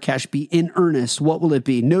Restaurant Marrakesh be in earnest? What will it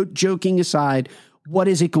be? No joking aside, what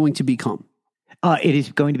is it going to become? It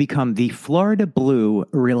is going to become the Florida Blue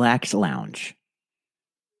Relax Lounge.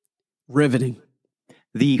 Riveting.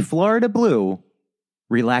 The Florida Blue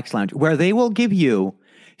Relax Lounge, where they will give you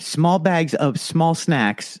small bags of small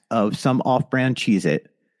snacks of some off-brand Cheez-It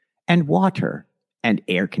and water and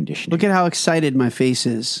air conditioning. Look at how excited my face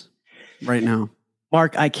is right now.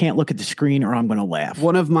 Mark, I can't look at the screen or I'm going to laugh.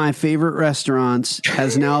 One of my favorite restaurants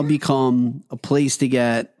has now become a place to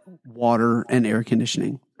get water and air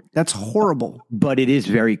conditioning. That's horrible. But it is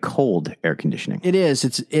very cold air conditioning. It is.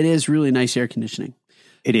 It is really nice air conditioning.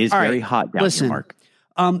 It is All very right, hot down listen, here,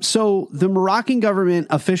 Mark. So the Moroccan government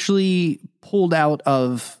officially pulled out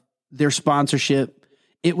of their sponsorship.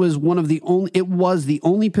 It was the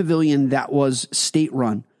only pavilion that was state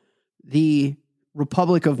run. The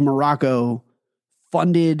Republic of Morocco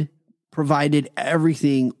funded, provided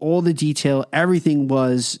everything, all the detail, everything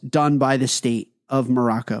was done by the state of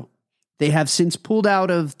Morocco. They have since pulled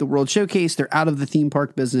out of the World Showcase. They're out of the theme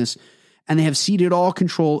park business, and they have ceded all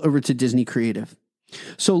control over to Disney Creative.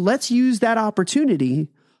 So let's use that opportunity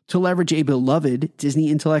to leverage a beloved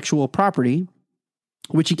Disney intellectual property,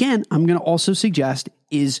 which again, I'm going to also suggest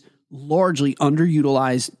is largely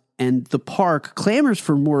underutilized, and the park clamors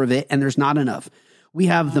for more of it, and there's not enough. We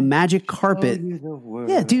have the magic carpet.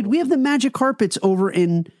 Yeah, dude, we have the magic carpets over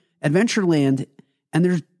in Adventureland, and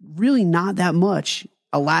there's really not that much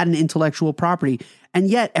Aladdin intellectual property. And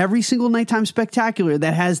yet, every single nighttime spectacular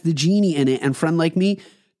that has the genie in it and Friend Like Me,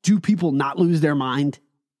 do people not lose their mind?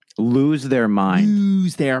 Lose their mind.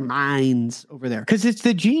 Lose their minds over there. Because it's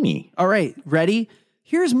the genie. All right, ready?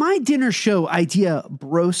 Here's my dinner show idea,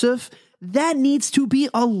 Broseph. That needs to be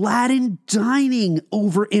Aladdin dining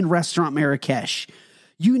over in Restaurant Marrakesh.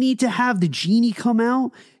 You need to have the genie come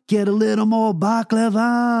out, get a little more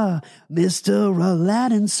baklava. Mr.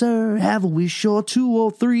 Aladdin, sir, have a wish or two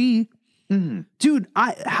or three. Dude,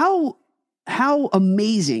 how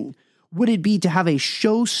amazing would it be to have a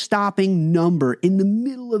show-stopping number in the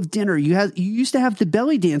middle of dinner? You used to have the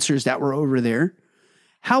belly dancers that were over there.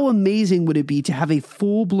 How amazing would it be to have a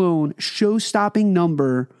full-blown show-stopping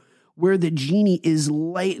number where the genie is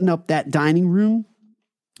lighting up that dining room,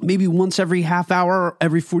 maybe once every half hour,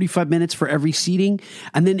 every 45 minutes for every seating.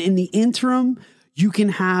 And then in the interim, you can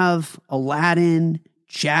have Aladdin,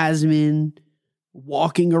 Jasmine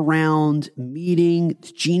walking around, meeting.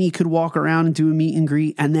 The genie could walk around and do a meet and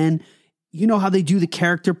greet. And then, you know how they do the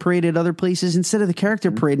character parade at other places? Instead of the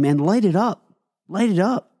character parade, man, light it up. Light it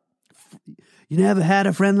up. You never had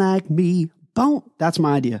a friend like me. Boom. That's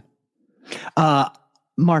my idea.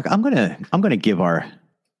 Mark, I'm gonna give our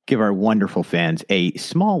wonderful fans a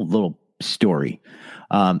small little story.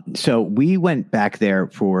 So we went back there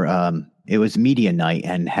for it was media night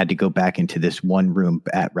and had to go back into this one room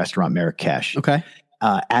at Restaurant Marrakesh. Okay.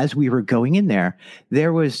 As we were going in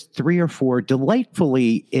there was 3 or 4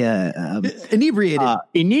 delightfully inebriated.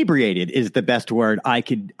 Inebriated is the best word I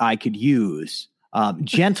could use.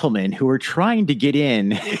 gentlemen who were trying to get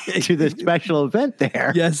in to the special event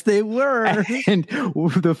there. Yes, they were. And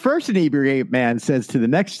the first inebriated man says to the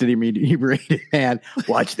next inebriated man,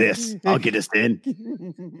 "Watch this. I'll get us in."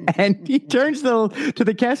 And he turns to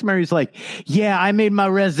the cast member. He's like, "Yeah, I made my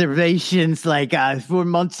reservations like 4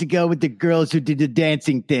 months ago with the girls who did the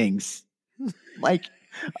dancing things." Like,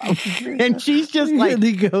 and she's just like, and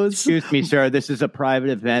he goes, "Excuse me, sir. This is a private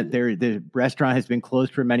event. The restaurant has been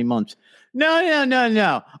closed for many months."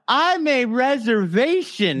 No. I made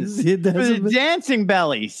reservations for the dancing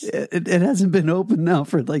bellies. It hasn't been open now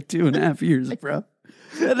for like 2.5 years, bro.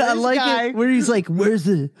 And I like it where he's like, where's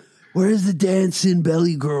the dancing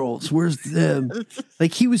belly girls? Where's them?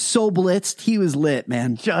 Like, he was so blitzed. He was lit,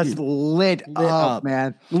 man. Just lit up,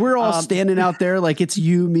 man. We're all standing out there like it's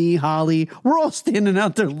you, me, Holly. We're all standing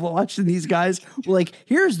out there watching these guys. We're like,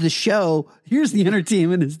 here's the show. Here's the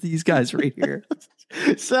entertainment. It's these guys right here.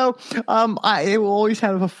 So I will always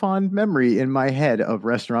have a fond memory in my head of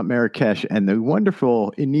Restaurant Marrakesh and the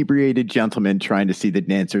wonderful inebriated gentleman trying to see the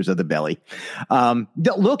dancers of the belly.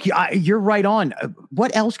 Look, you're right on.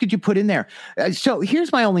 What else could you put in there? So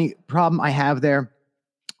here's my only problem I have there.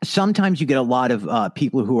 Sometimes you get a lot of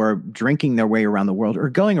people who are drinking their way around the world or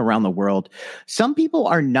going around the world. Some people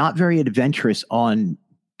are not very adventurous on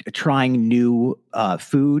trying new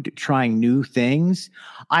food, trying new things.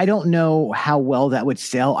 I don't know how well that would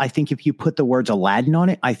sell. I think if you put the words Aladdin on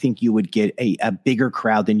it, I think you would get a bigger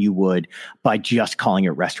crowd than you would by just calling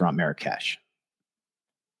it Restaurant Marrakesh.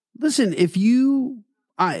 Listen,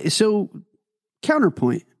 so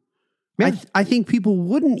counterpoint. Yeah. I think people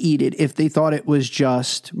wouldn't eat it if they thought it was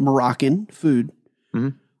just Moroccan food.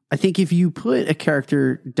 Mm-hmm. I think if you put a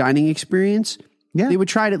character dining experience, they would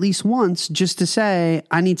try it at least once just to say,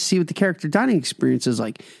 I need to see what the character dining experience is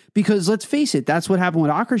like. Because let's face it, that's what happened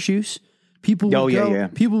with Akershus. People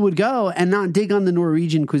would go and not dig on the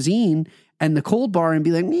Norwegian cuisine and the cold bar and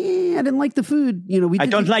be like, I didn't like the food. I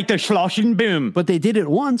don't like the Schlossenboom. But they did it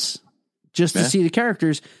once just to see the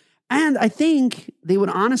characters. And I think they would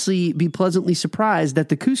honestly be pleasantly surprised that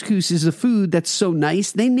the couscous is a food that's so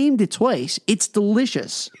nice. They named it twice. It's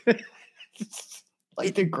delicious.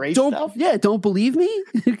 Like the great stuff? Yeah, don't believe me?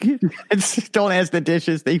 Don't ask the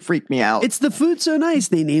dishes. They freak me out. It's the food so nice.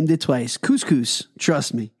 They named it twice. Couscous.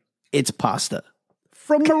 Trust me. It's pasta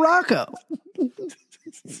from Morocco.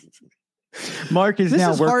 Mark is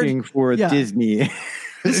now working for Disney.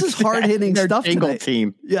 This is hard-hitting stuff jingle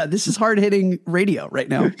team. Yeah, this is hard-hitting radio right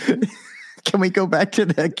now. Can we go back to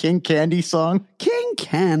the King Candy song? King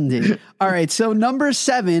Candy. All right, so number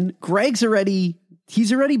 7, Greg's already...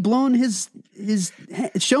 He's already blown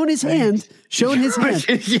shown his hand.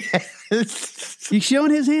 Yes. He's shown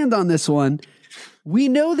his hand on this one. We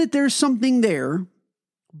know that there's something there,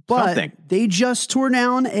 but they just tore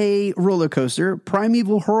down a roller coaster.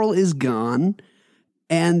 Primeval Hurl is gone.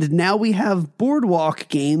 And now we have boardwalk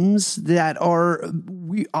games that are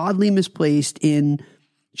oddly misplaced in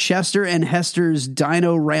Chester and Hester's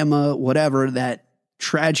Dino-Rama, whatever that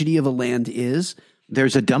tragedy of a land is.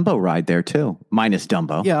 There's a Dumbo ride there too, minus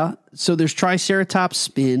Dumbo. Yeah. So there's Triceratops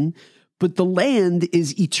Spin, but the land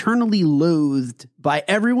is eternally loathed by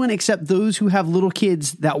everyone except those who have little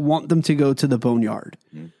kids that want them to go to the Boneyard.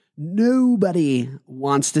 Nobody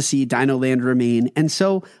wants to see Dino Land remain. And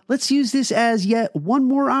so let's use this as yet one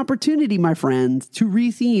more opportunity, my friend, to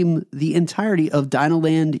retheme the entirety of Dino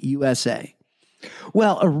Land USA.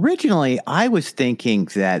 Well, originally, I was thinking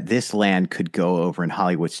that this land could go over in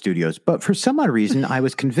Hollywood Studios, but for some odd reason, I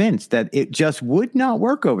was convinced that it just would not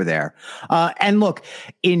work over there. And look,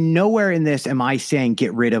 in nowhere in this am I saying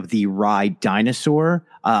get rid of the ride dinosaur.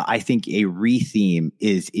 I think a retheme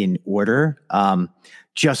is in order.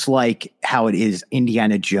 Just like how it is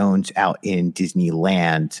Indiana Jones out in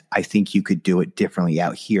Disneyland, I think you could do it differently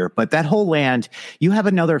out here. But that whole land, you have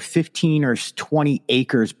another 15 or 20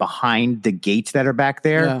 acres behind the gates that are back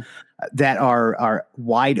there that are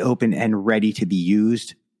wide open and ready to be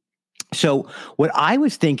used. So what I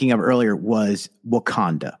was thinking of earlier was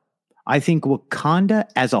Wakanda. I think Wakanda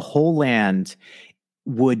as a whole land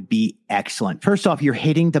would be excellent. First off, you're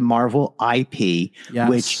hitting the Marvel IP,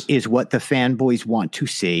 which is what the fanboys want to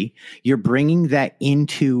see. You're bringing that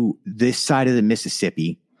into this side of the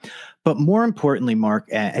Mississippi. But more importantly, Mark,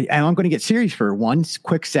 and I'm going to get serious for one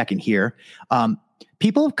quick second here.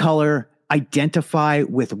 People of color identify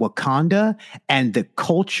with Wakanda and the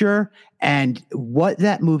culture and what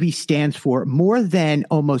that movie stands for more than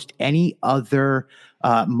almost any other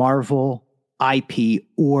Marvel IP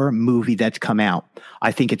or movie that's come out.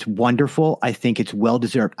 I think it's wonderful. I think it's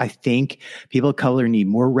well-deserved. I think people of color need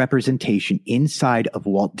more representation inside of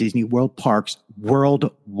Walt Disney World parks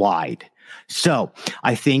worldwide. So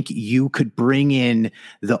I think you could bring in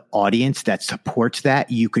the audience that supports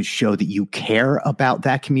that. You could show that you care about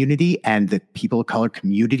that community and the people of color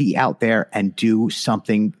community out there and do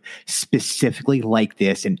something specifically like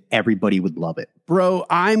this, and everybody would love it. Bro,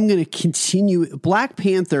 I'm going to continue. Black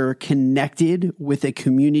Panther connected with a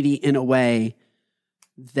community in a way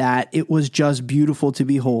that it was just beautiful to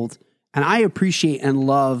behold. And I appreciate and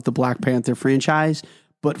love the Black Panther franchise,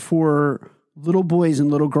 but for little boys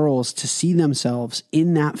and little girls to see themselves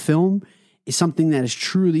in that film is something that is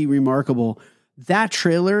truly remarkable. That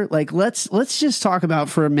trailer, like let's just talk about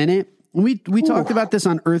for a minute. We talked about this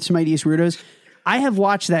on Earth's Mightiest Weirdos. I have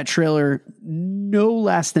watched that trailer no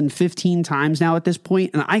less than 15 times now at this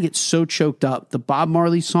point, and I get so choked up. The Bob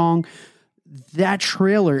Marley song, that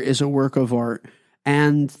trailer is a work of art.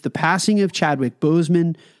 And the passing of Chadwick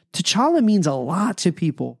Boseman, T'Challa means a lot to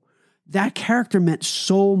people. That character meant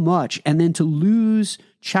so much. And then to lose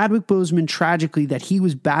Chadwick Boseman tragically, that he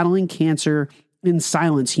was battling cancer in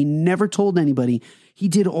silence. He never told anybody. He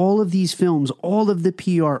did all of these films, all of the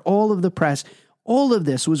PR, all of the press. All of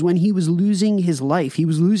this was when he was losing his life. He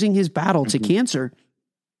was losing his battle to cancer.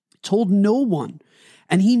 Told no one.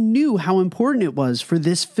 And he knew how important it was for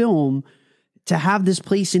this film to have this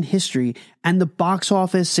place in history and the box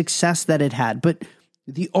office success that it had. But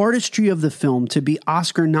the artistry of the film, to be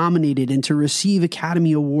Oscar nominated and to receive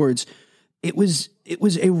Academy Awards, it was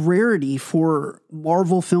a rarity for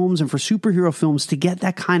Marvel films and for superhero films to get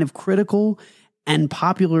that kind of critical and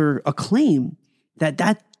popular acclaim.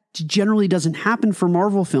 That generally doesn't happen for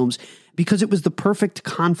Marvel films, because it was the perfect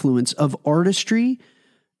confluence of artistry,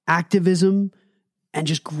 activism, and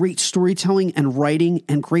just great storytelling and writing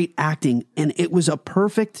and great acting. And it was a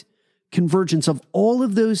perfect convergence of all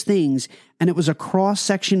of those things. And it was a cross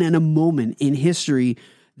section and a moment in history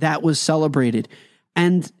that was celebrated.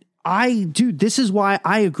 And this is why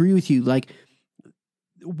I agree with you. Like,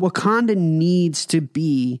 Wakanda needs to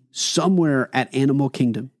be somewhere at Animal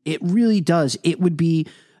Kingdom. It really does. It would be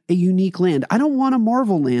a unique land. I don't want a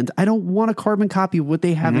Marvel land. I don't want a carbon copy of what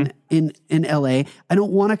they have in LA. I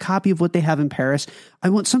don't want a copy of what they have in Paris. I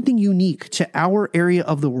want something unique to our area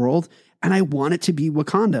of the world, and I want it to be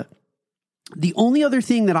Wakanda. The only other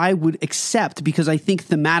thing that I would accept, because I think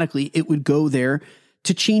thematically it would go there,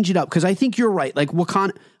 to change it up, because I think you're right. Like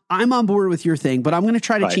Wakanda, I'm on board with your thing, but I'm going to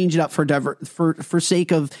try to change it up for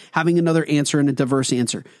sake of having another answer and a diverse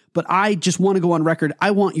answer. But I just want to go on record.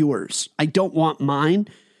 I want yours. I don't want mine.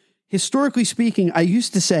 Historically speaking, I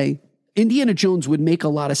used to say Indiana Jones would make a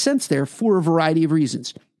lot of sense there for a variety of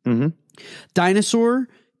reasons. Dinosaur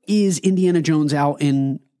is Indiana Jones out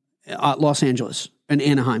in Los Angeles and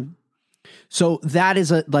Anaheim. So that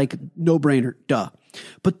is a no-brainer, duh.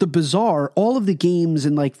 But the Bazaar, all of the games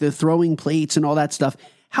and like the throwing plates and all that stuff,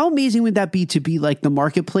 how amazing would that be to be like the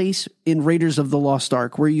marketplace in Raiders of the Lost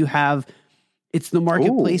Ark, where you have, it's the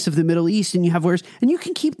marketplace of the Middle East, and you have and you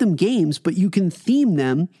can keep them games, but you can theme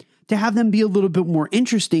them to have them be a little bit more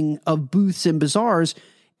interesting of booths and bazaars,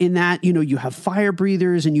 in that, you know, you have fire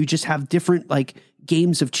breathers and you just have different like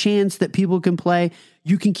games of chance that people can play.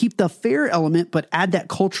 You can keep the fair element, but add that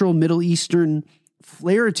cultural Middle Eastern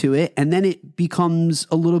flair to it. And then it becomes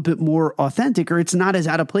a little bit more authentic, or it's not as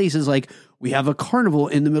out of place as like, we have a carnival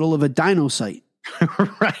in the middle of a dino site.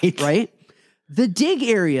 Right. The dig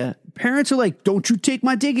area. Parents are like, don't you take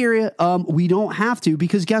my dig area. We don't have to,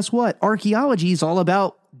 because guess what? Archaeology is all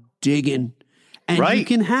about digging, and you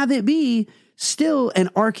can have it be still an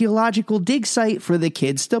archaeological dig site for the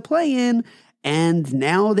kids to play in. And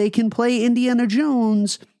now they can play Indiana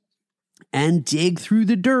Jones and dig through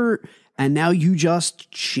the dirt. And now you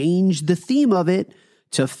just change the theme of it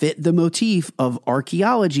to fit the motif of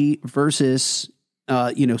archaeology versus,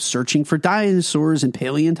 searching for dinosaurs and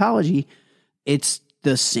paleontology. It's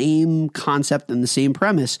the same concept and the same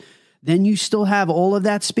premise. Then you still have all of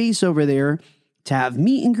that space over there to have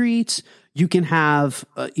meet and greets. You can have,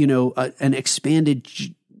 an expanded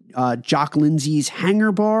Jock Lindsay's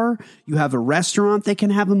Hangar Bar. You have a restaurant that can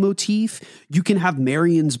have a motif. You can have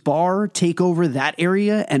Marion's Bar take over that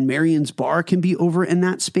area, and Marion's Bar can be over in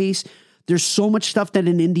that space. There's so much stuff that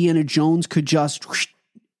an Indiana Jones could just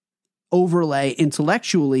overlay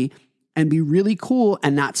intellectually and be really cool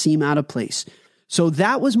and not seem out of place. So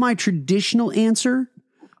that was my traditional answer,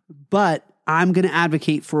 but I'm going to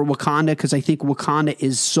advocate for Wakanda, because I think Wakanda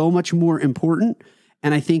is so much more important.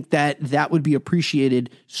 And I think that would be appreciated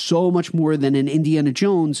so much more than an Indiana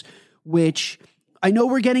Jones, which I know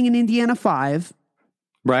we're getting an Indiana 5.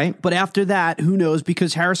 Right. But after that, who knows?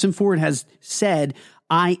 Because Harrison Ford has said,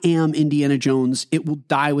 I am Indiana Jones. It will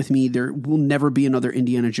die with me. There will never be another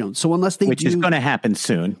Indiana Jones. So unless they Which is going to happen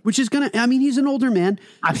soon. Which is going to, I mean, he's an older man.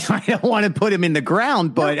 I mean, I don't want to put him in the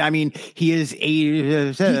ground, but I mean, he is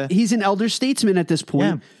he's an elder statesman at this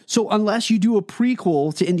point. Yeah. So unless you do a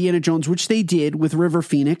prequel to Indiana Jones, which they did with River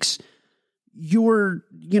Phoenix,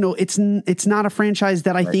 it's not a franchise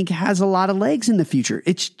that I think has a lot of legs in the future.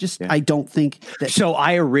 It's just, I don't think that. So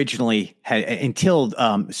I originally had, until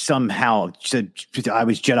somehow I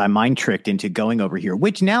was Jedi mind tricked into going over here,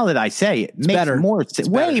 which now that I say it makes better.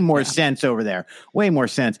 way more sense over there. Way more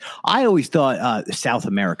sense. I always thought South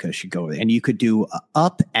America should go over there, and you could do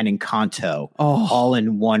Up and Encanto all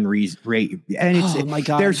in one rate. And it's, my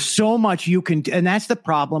God. There's so much you can do, and that's the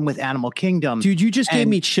problem with Animal Kingdom. Dude, you just gave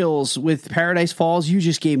me chills with Paradise Falls. You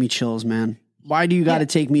just gave me chills, man. Why do you got to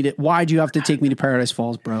take me to? Why do you have to take me to Paradise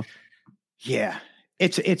Falls, bro? Yeah,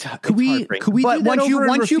 it's could we but do that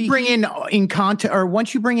once you bring in Encanto, or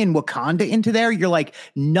once you bring in Wakanda into there, you're like,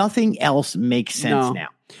 nothing else makes sense now.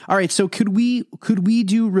 All right, so could we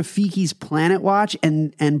do Rafiki's Planet Watch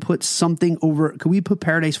and put something over? Could we put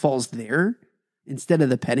Paradise Falls there instead of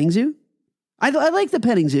the petting zoo? I like the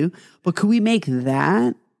petting zoo, but could we make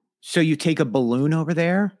that? So you take a balloon over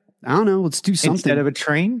there? I don't know. Let's do something instead of a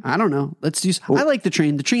train. I don't know. Let's do. I like the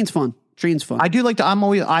train. The train's fun. I do like I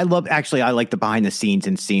like the behind the scenes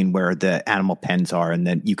and seeing where the animal pens are, and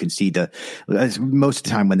then you can see most of the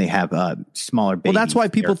time when they have smaller babies. Well, that's why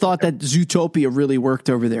people thought that Zootopia really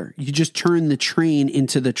worked over there. You just turn the train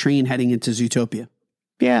into the train heading into Zootopia.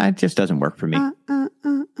 Yeah, it just doesn't work for me.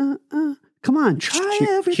 Come on, try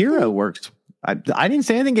everything. Shakira works. I didn't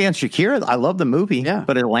say anything against Shakira. I love the movie. Yeah.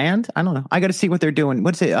 But at land, I don't know. I got to see what they're doing.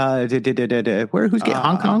 What's it? Who's getting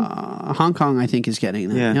Hong Kong? Hong Kong, I think, is getting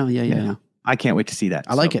that. Yeah. I can't wait to see that.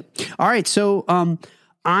 I like it. All right. So, cover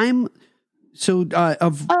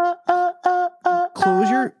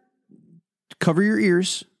your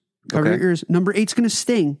ears. Cover your ears. Number 8's going to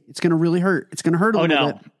sting. It's going to really hurt. It's going to hurt a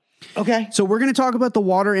little bit. Okay. So we're going to talk about the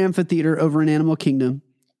water amphitheater over in Animal Kingdom.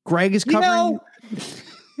 Greg is covering.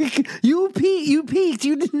 You peeked.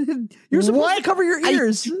 You're supposed to cover your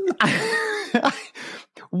ears.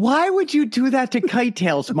 Why would you do that to Kite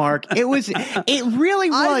Tails, Mark? It really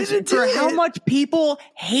was for how much people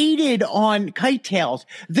hated on Kite Tails.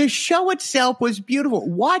 The show itself was beautiful.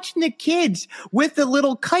 Watching the kids with the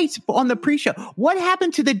little kites on the pre-show. What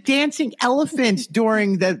happened to the dancing elephants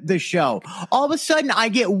during the show? All of a sudden, I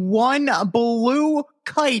get one blue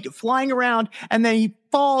kite flying around, and then he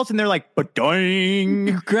falls, and they're like,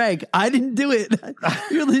 "Ba-ding!" Greg, I didn't do it.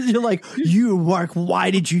 You're like, Mark, why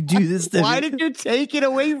did you do this? Why did you take it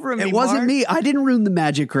away from me? It wasn't Mark? me. I didn't ruin the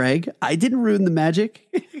magic, Greg. I didn't ruin the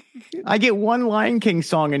magic. I get one Lion King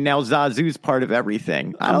song, and now Zazu's part of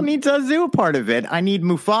everything. I don't need Zazu part of it. I need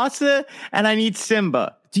Mufasa, and I need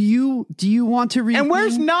Simba. Do you want to And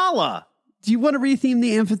where's Nala? Do you want to retheme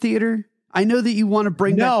the amphitheater? I know that you want to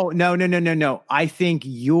bring No. I think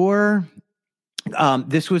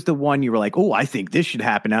this was the one you were like, oh, I think this should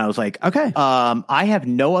happen. And I was like, okay. I have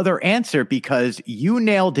no other answer because you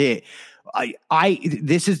nailed it.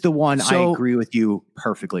 This is the one I agree with you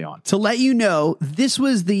perfectly on. To let you know, this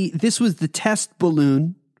was the test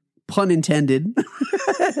balloon, pun intended.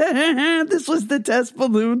 This was the test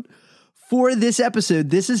balloon for this episode.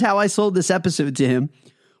 This is how I sold this episode to him.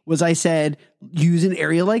 Was I said, use an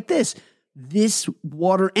area like this. This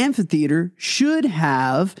water amphitheater should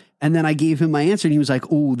have, and then I gave him my answer, and he was like,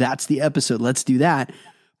 "Oh, that's the episode. Let's do that."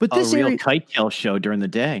 But this real Kite Tail show during the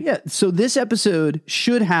day. Yeah. So this episode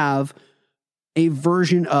should have a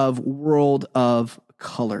version of World of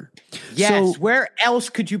Color. Yes. So, where else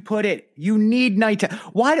could you put it? You need nighttime.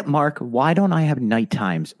 Why don't I have night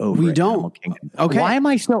times over we don't. Animal Kingdom? Okay. Why am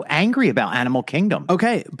I so angry about Animal Kingdom?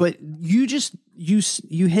 Okay, but you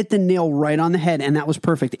hit the nail right on the head, and that was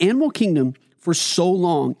perfect. Animal Kingdom for so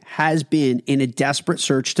long has been in a desperate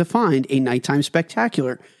search to find a nighttime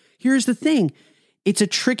spectacular. Here's the thing. It's a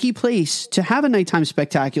tricky place to have a nighttime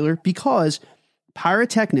spectacular because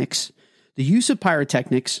pyrotechnics, the use of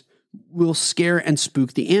pyrotechnics, will scare and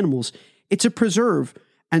spook the animals. It's a preserve.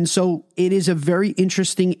 And so it is a very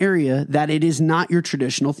interesting area that it is not your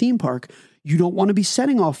traditional theme park. You don't want to be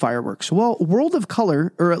setting off fireworks. Well, World of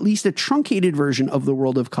Color, or at least a truncated version of the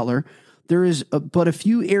World of Color, there is but a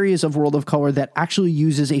few areas of World of Color that actually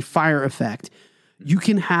uses a fire effect. You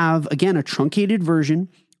can have, again, a truncated version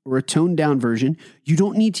or a toned down version. You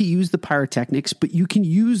don't need to use the pyrotechnics, but you can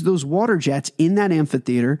use those water jets in that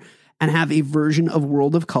amphitheater and have a version of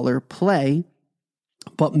World of Color play,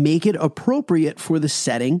 but make it appropriate for the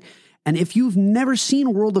setting. And if you've never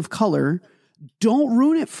seen World of Color, Don't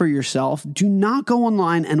ruin it for yourself. Do not go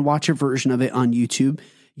online and watch a version of it on YouTube.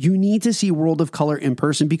 You need to see World of Color in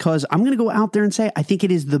person, because I'm going to go out there and say, I think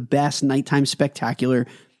it is the best nighttime spectacular.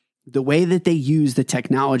 The way that they use the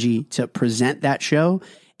technology to present that show,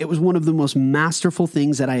 it was one of the most masterful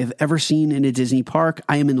things that I have ever seen in a Disney park.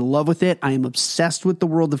 I am in love with it. I am obsessed with the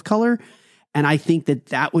World of Color. And I think that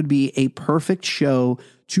that would be a perfect show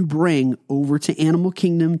to bring over to Animal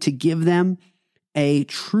Kingdom, to give them a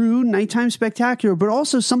true nighttime spectacular, but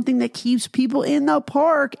also something that keeps people in the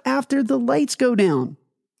park after the lights go down.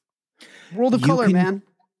 World of Color, man.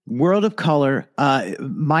 World of Color.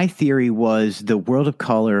 My theory was the World of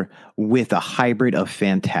Color with a hybrid of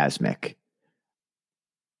Fantasmic.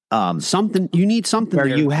 Something you need something where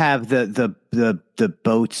there. you have the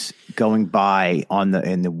boats going by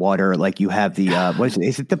in the water, like you have the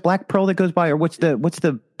is it the Black Pearl that goes by, or what's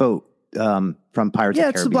the boat from Pirates of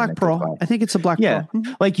the Caribbean? It's the Black Pearl. I think it's a Black Pearl.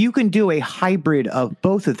 Mm-hmm. Like you can do a hybrid of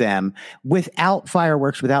both of them without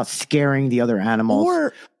fireworks, without scaring the other animals.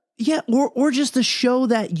 Or just a show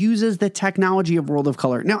that uses the technology of World of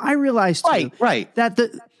Color. Now, I realize too, that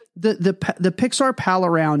the Pixar Pal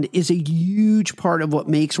Around is a huge part of what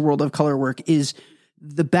makes World of Color work, is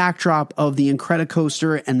the backdrop of the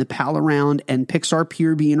Incredicoaster and the Pal Around and Pixar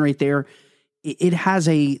Pier being right there. It has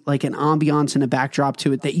an ambiance and a backdrop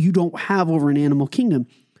to it that you don't have over in Animal Kingdom.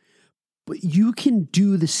 But you can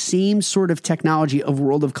do the same sort of technology of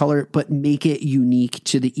World of Color, but make it unique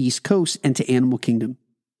to the East Coast and to Animal Kingdom.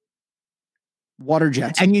 Water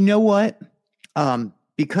jets. And you know what?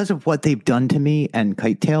 Because of what they've done to me and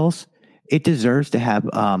Kite Tails, it deserves to have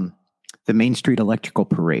the Main Street Electrical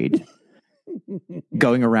Parade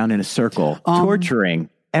going around in a circle, torturing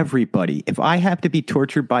everybody. If I have to be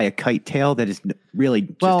tortured by a kite tail, that is really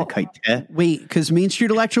just a kite tail. Wait, because Main Street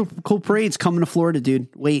Electrical Parade's coming to Florida, dude.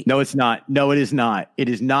 Wait. No, it's not. No, it is not. It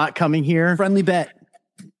is not coming here. Friendly bet.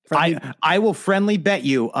 I will friendly bet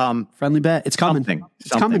you. Friendly bet. It's coming. It's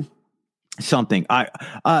coming. Something.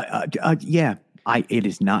 Yeah. It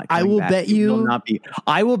is not. I will bet you. Will not be.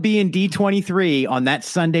 I will be in D23 on that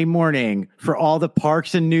Sunday morning for all the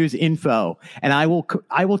parks and news info, and I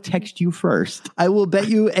will text you first. I will bet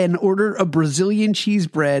you and order a Brazilian cheese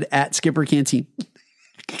bread at Skipper Canteen.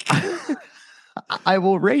 I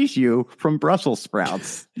will raise you from Brussels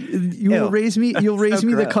sprouts. Will raise me. You'll raise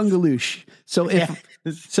me gross. The kungaloosh.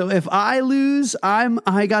 So if I lose,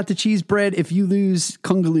 I got the cheese bread. If you lose,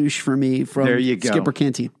 kungaloosh for me from Skipper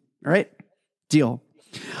Canteen. All right. Deal.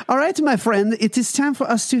 All right, my friend, it is time for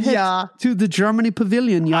us to head to the Germany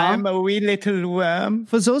Pavilion. Yeah, I'm a wee little worm.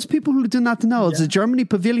 For those people who do not know, the Germany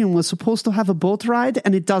Pavilion was supposed to have a boat ride,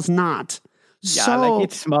 and it does not. Yeah, like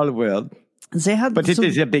it's small world. But it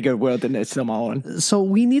is a bigger world than a small one. So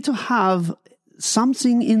we need to have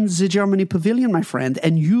something in the Germany Pavilion, my friend,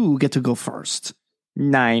 and you get to go first.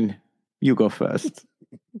 9. You go first.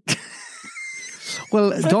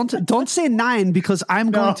 Well, don't say 9, because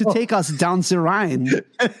I'm going to take us down the Rhine.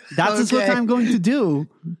 That's what I'm going to do.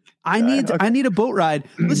 I need a boat ride.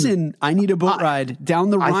 Listen, I need a boat ride down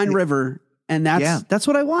the Rhine River, and that's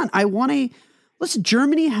what I want. I want listen.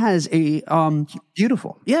 Germany has a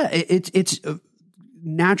beautiful. Yeah, it's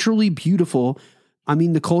naturally beautiful. I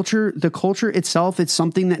mean, the culture itself, it's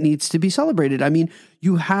something that needs to be celebrated. I mean,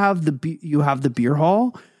 you have the beer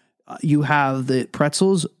hall. You have the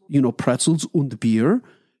pretzels, pretzels und beer.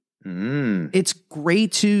 It's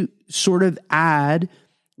great to sort of add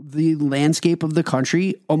the landscape of the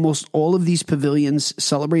country. Almost all of these pavilions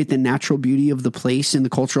celebrate the natural beauty of the place and the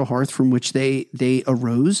cultural hearth from which they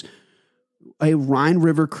arose. A Rhine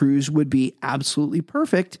River cruise would be absolutely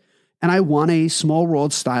perfect. And I want a Small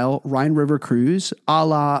World style Rhine River cruise a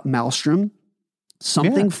la Maelstrom.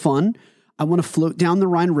 Something fun. I want to float down the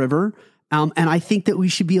Rhine River. And I think that we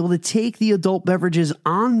should be able to take the adult beverages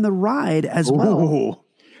on the ride as well.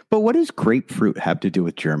 But what does grapefruit have to do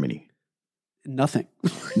with Germany? Nothing.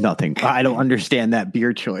 Nothing. I don't understand that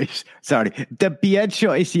beer choice. Sorry. The beer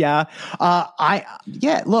choice,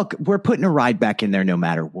 look, we're putting a ride back in there no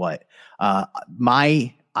matter what.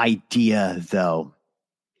 My idea, though,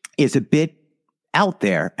 is a bit out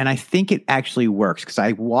there, and I think it actually works because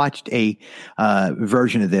I watched a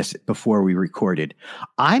version of this before we recorded.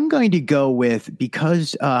 I'm going to go with,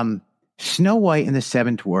 because Snow White and the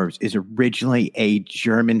Seven Dwarfs is originally a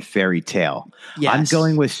German fairy tale. Yes. I'm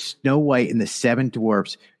going with Snow White and the Seven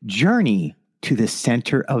Dwarfs Journey to the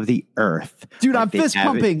Center of the Earth. Dude, I'm fist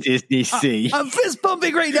pumping. Disney Sea. I'm fist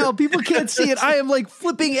pumping right now. People can't see it. I am like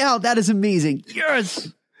flipping out. That is amazing.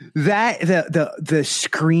 Yes. That the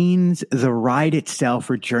screens, the ride itself,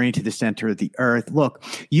 or Journey to the Center of the Earth. Look,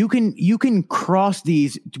 you can cross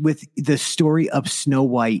these with the story of Snow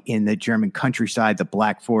White in the German countryside, the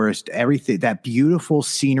Black Forest, everything, that beautiful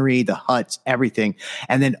scenery, the huts, everything,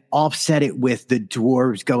 and then offset it with the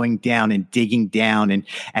dwarves going down and digging down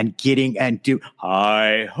and getting and do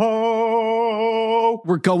hi ho.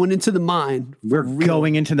 We're going into the mine. We're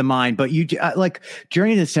going into the mine, but you like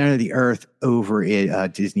Journey to the Center of the Earth over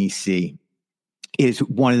at Disney Sea is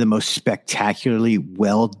one of the most spectacularly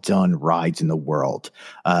well done rides in the world.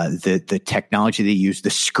 The technology they use, the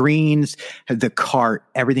screens, the cart,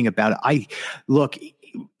 everything about it.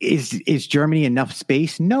 Is Germany enough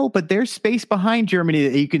space? No, but there's space behind Germany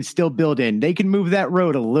that you can still build in. They can move that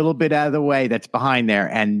road a little bit out of the way that's behind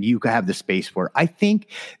there, and you can have the space for it. I think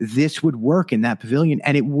this would work in that pavilion,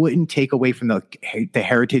 and it wouldn't take away from the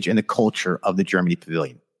heritage and the culture of the Germany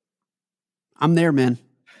pavilion. I'm there, man.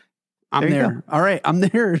 I'm there. All right, I'm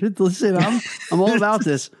there. Listen, I'm all about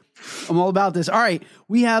this. I'm all about this. All right,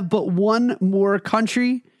 we have but one more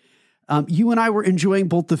country. You and I were enjoying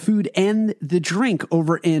both the food and the drink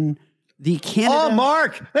over in the Canada. Oh,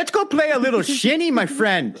 Mark, let's go play a little shinny, my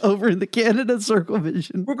friend. Over in the Canada Circle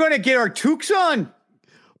Vision. We're going to get our toques on.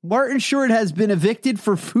 Martin Short has been evicted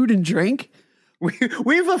for food and drink.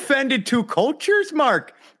 We've offended two cultures,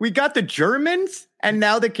 Mark. We got the Germans and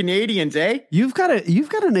now the Canadians, eh? You've got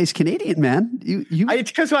a nice Canadian, man. It's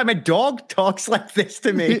because my dog talks like this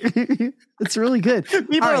to me. It's really good.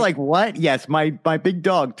 People are like, "What?" Yes, my big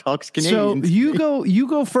dog talks Canadian. So you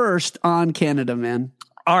go first on Canada, man.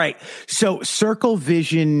 All right. So Circle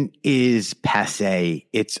Vision is passé.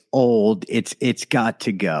 It's old. It's got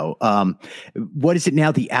to go. What is it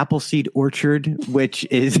now? The Appleseed Orchard, which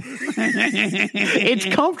is it's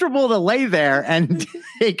comfortable to lay there and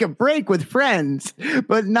take a break with friends,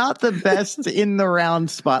 but not the best in the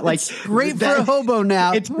round spot. Like it's great for a hobo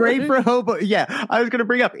nap. It's great for a hobo. Yeah. I was going to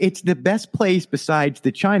bring up, it's the best place besides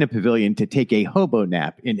the China Pavilion to take a hobo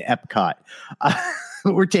nap in Epcot.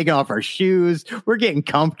 We're taking off our shoes. We're getting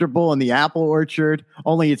comfortable in the apple orchard.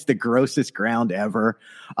 Only it's the grossest ground ever.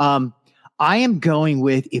 I am going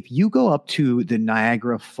with, if you go up to the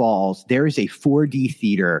Niagara Falls, there is a 4D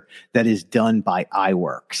theater that is done by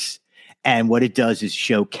iWorks. And what it does is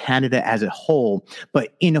show Canada as a whole,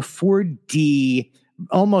 but in a 4D,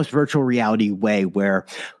 almost virtual reality way, where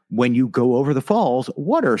when you go over the falls,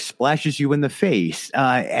 water splashes you in the face.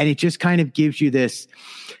 And it just kind of gives you this,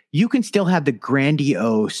 you can still have the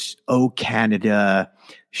grandiose, oh, Canada,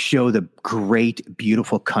 show the great,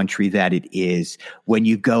 beautiful country that it is. When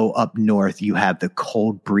you go up north, you have the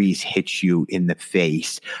cold breeze hit you in the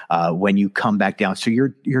face when you come back down. So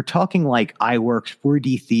you're talking like iWorks,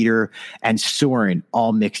 4D theater, and Soarin'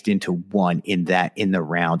 all mixed into one in the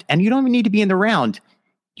round. And you don't even need to be in the round.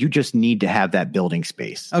 You just need to have that building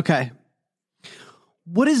space. Okay.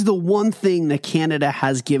 What is the one thing that Canada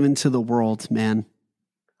has given to the world, man?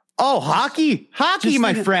 Oh, hockey, just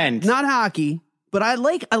my friend. Not hockey, but I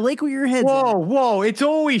like where your head's at. Whoa! It's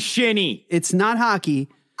always shinny. It's not hockey.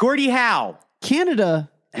 Gordie Howe,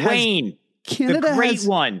 Canada, Wayne, Canada, the great has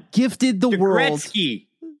one, gifted the world Gretzky,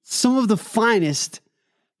 some of the finest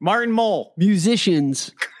Martin Mull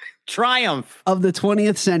musicians, Triumph of the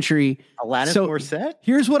 20th century. Alanis Morissette.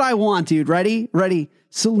 Here's what I want, dude. Ready?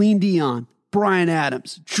 Celine Dion, Bryan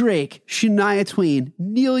Adams, Drake, Shania Twain,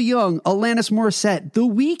 Neil Young, Alanis Morissette, The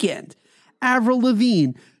Weeknd, Avril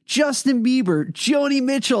Lavigne, Justin Bieber, Joni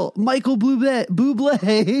Mitchell, Michael Bublé,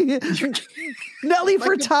 Nelly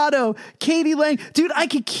Furtado, Katie Lang. Dude, I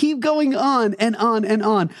could keep going on and on and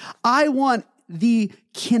on. I want the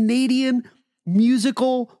Canadian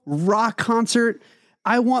musical rock concert.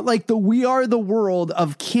 I want like the We Are the World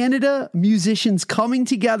of Canada musicians coming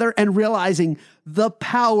together and realizing the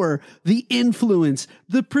power, the influence,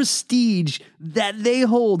 the prestige that they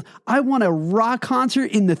hold. I want a rock concert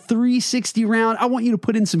in the 360 round. I want you to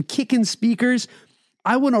put in some kicking speakers.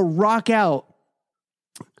 I want to rock out.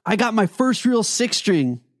 I got my first real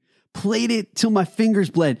 6-string, played it till my fingers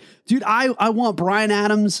bled. Dude, I want Bryan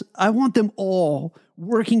Adams. I want them all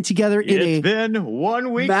working together in It's been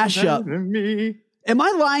 1 week mashup. Me. Am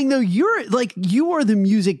I lying though? You are the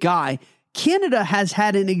music guy. Canada has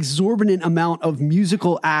had an exorbitant amount of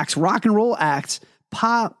musical acts, rock and roll acts,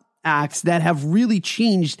 pop acts that have really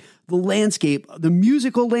changed the landscape, the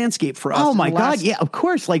musical landscape for us. Oh my God. Yeah, of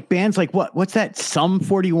course. Like bands like what's that? Sum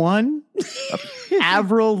 41?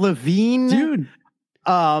 Avril Lavigne? Dude.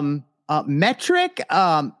 Metric?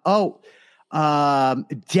 Death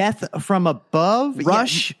from Above?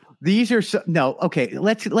 Rush? Yeah. These are no. Okay,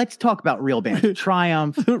 let's talk about real bands.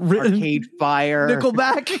 Triumph, Arcade Fire,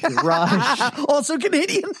 Nickelback, Rush. Also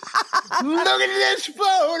Canadian. Look at this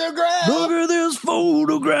photograph. Look at this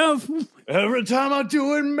photograph. Every time I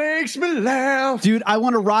do it makes me laugh. Dude, I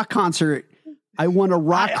want a rock concert. I'm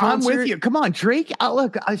with you. Come on, Drake.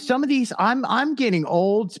 Look, some of these, I'm getting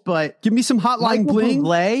old, but give me some Hotline Bling.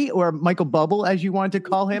 Bublé, or Michael Bubble, as you wanted to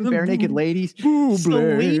call him, Bare Naked Ladies.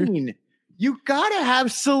 Celine. You gotta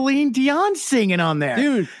have Celine Dion singing on there,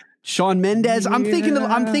 dude. Shawn Mendes. I'm thinking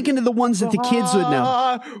of the ones that the kids would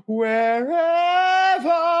know. Wherever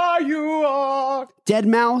you are,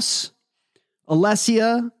 Deadmau5,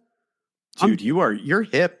 Alessia. Dude, you're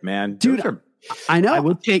hip, man. Dude, I know. I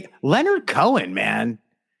would take Leonard Cohen, man.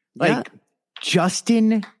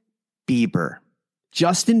 Justin Bieber.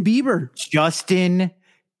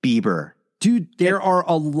 Dude, there are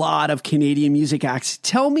a lot of Canadian music acts.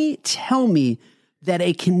 Tell me that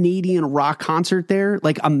a Canadian rock concert there,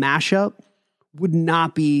 like a mashup, would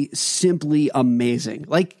not be simply amazing.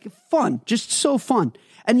 Like fun, just so fun.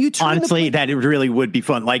 And you honestly, that it really would be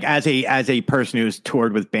fun. Like as a person who's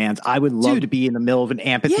toured with bands, I would love to be in the middle of an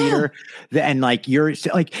amphitheater, and like you're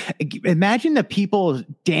like, imagine the people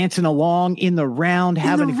dancing along in the round,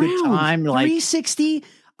 having a good time, like 360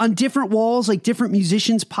 on different walls, like different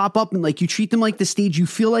musicians pop up, and like you treat them like the stage. You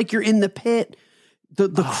feel like you're in the pit.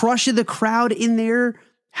 The crush of the crowd in there.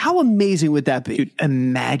 How amazing would that be? Dude,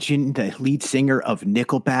 imagine the lead singer of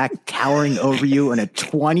Nickelback towering over you in a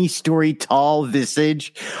 20-story tall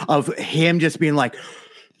visage of him just being like,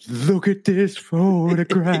 look at this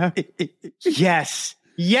photograph. Yes,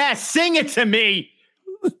 sing it to me.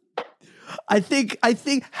 I think,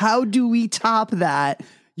 how do we top that?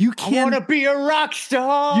 You can't. I want to be a rock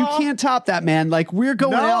star. You can't top that, man. Like we're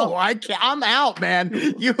going out. No, I can't. I'm out,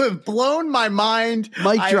 man. You have blown my mind.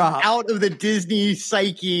 Mic drop. Out of the Disney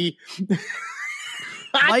psyche.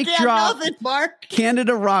 Mic drop. Nothing, Mark.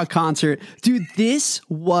 Canada Rock concert. Dude, this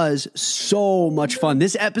was so much fun.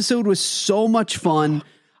 This episode was so much fun.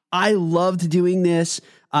 I loved doing this.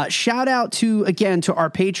 Shout out to our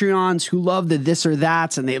Patreons who love the this or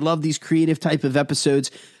that's, and they love these creative type of episodes.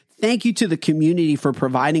 Thank you to the community for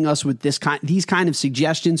providing us with these kind of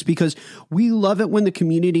suggestions, because we love it when the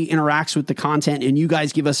community interacts with the content and you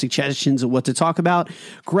guys give us suggestions of what to talk about.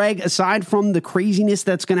 Greg, aside from the craziness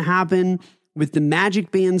that's going to happen with the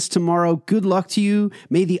Magic bands tomorrow, good luck to you.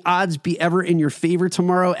 May the odds be ever in your favor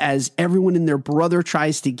tomorrow as everyone and their brother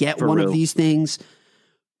tries to get one of these things.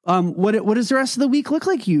 What does the rest of the week look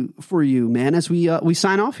like for you, man, as we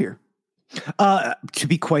sign off here? To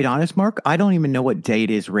be quite honest, Mark, I don't even know what day it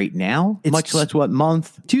is right now, much less what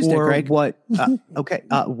month. Tuesday, or Greg. What? Okay.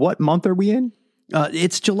 What month are we in?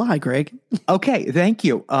 It's July, Greg. Okay. Thank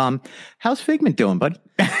you. How's Figment doing, buddy?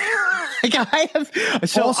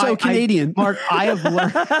 Canadian. Mark, I have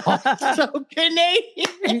learned also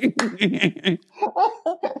Canadian.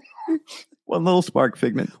 One little spark,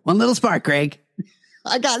 Figment. One little spark, Greg.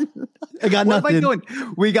 I got nothing. What am I doing?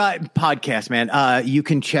 We got podcasts, man. You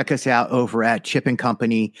can check us out over at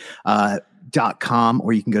chipandcompany.com,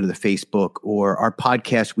 or you can go to the Facebook, or our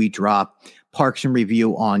podcast. We drop Parks and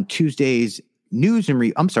Review on Tuesdays, News and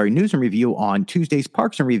Review on Tuesdays,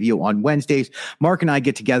 Parks and Review on Wednesdays. Mark and I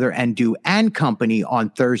get together and do And Company on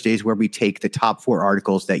Thursdays, where we take the top 4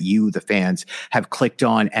 articles that you, the fans, have clicked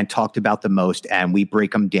on and talked about the most, and we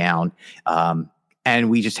break them down.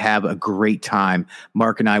 And we just have a great time.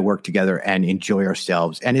 Mark and I work together and enjoy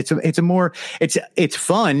ourselves. And it's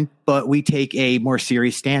fun, but we take a more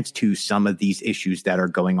serious stance to some of these issues that are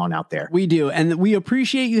going on out there. We do. And we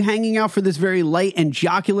appreciate you hanging out for this very light and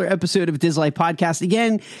jocular episode of Diz Life Podcast.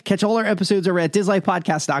 Again, catch all our episodes over at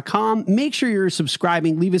DizLifePodcast.com. Make sure you're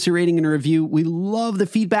subscribing. Leave us a rating and a review. We love the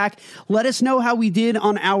feedback. Let us know how we did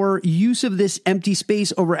on our use of this empty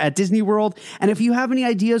space over at Disney World. And if you have any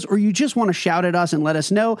ideas, or you just want to shout at us and let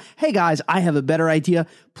us know, hey guys, I have a better idea,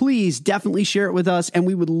 please definitely share it with us. And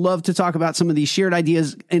we would love to talk about some of these shared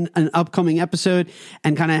ideas in an upcoming episode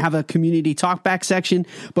and kind of have a community talkback section.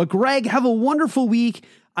 But Greg, have a wonderful week.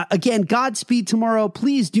 Again, Godspeed tomorrow.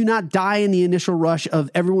 Please do not die in the initial rush of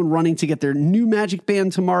everyone running to get their new Magic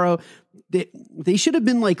band tomorrow. They should have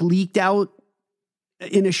been like leaked out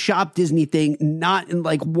in a Shop Disney thing, not in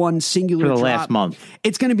like one singular for the drop. last month.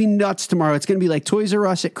 It's going to be nuts tomorrow. It's going to be like Toys R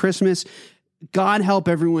Us at Christmas. God help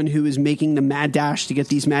everyone who is making the mad dash to get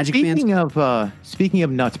these Magic bands. Speaking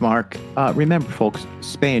of nuts, Mark, remember, folks,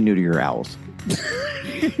 spay and neuter your owls.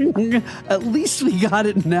 At least we got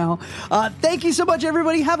it now. Thank you so much,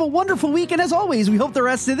 everybody. Have a wonderful week. And as always, we hope the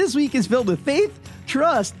rest of this week is filled with faith,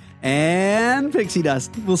 trust, and pixie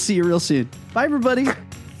dust. We'll see you real soon. Bye, everybody.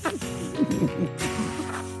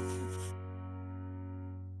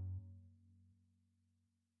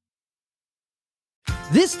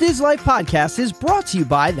 This Diz Life podcast is brought to you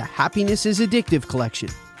by the Happiness is Addictive collection.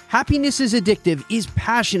 Happiness is Addictive is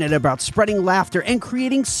passionate about spreading laughter and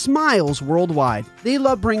creating smiles worldwide. They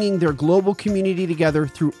love bringing their global community together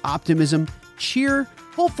through optimism, cheer,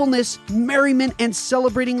 hopefulness, merriment, and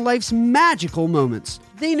celebrating life's magical moments.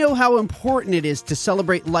 They know how important it is to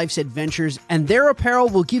celebrate life's adventures, and their apparel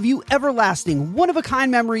will give you everlasting,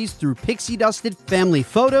 one-of-a-kind memories through pixie-dusted family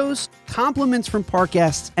photos, compliments from park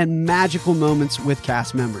guests, and magical moments with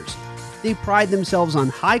cast members. They pride themselves on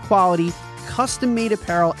high-quality, custom-made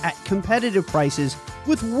apparel at competitive prices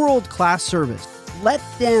with world-class service. Let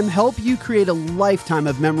them help you create a lifetime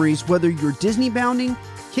of memories, whether you're Disney bounding,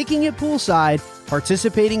 kicking it poolside,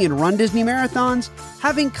 participating in Run Disney marathons,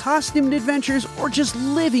 having costumed adventures, or just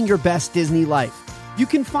living your best Disney life. You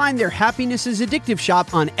can find their Happiness is Addictive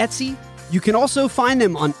shop on Etsy. You can also find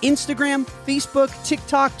them on Instagram, Facebook,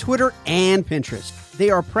 TikTok, Twitter, and Pinterest. They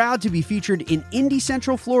are proud to be featured in Indy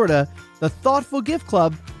Central Florida, the Thoughtful Gift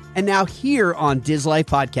Club, and now here on Diz Life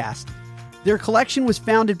Podcast. Their collection was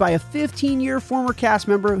founded by a 15-year former cast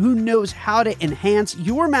member who knows how to enhance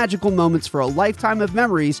your magical moments for a lifetime of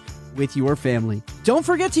memories with your family. Don't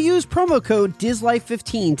forget to use promo code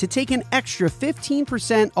DizLife15 to take an extra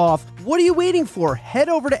 15% off. What are you waiting for? Head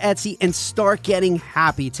over to Etsy and start getting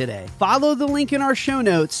happy today. Follow the link in our show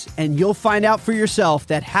notes and you'll find out for yourself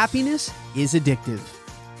that happiness is addictive.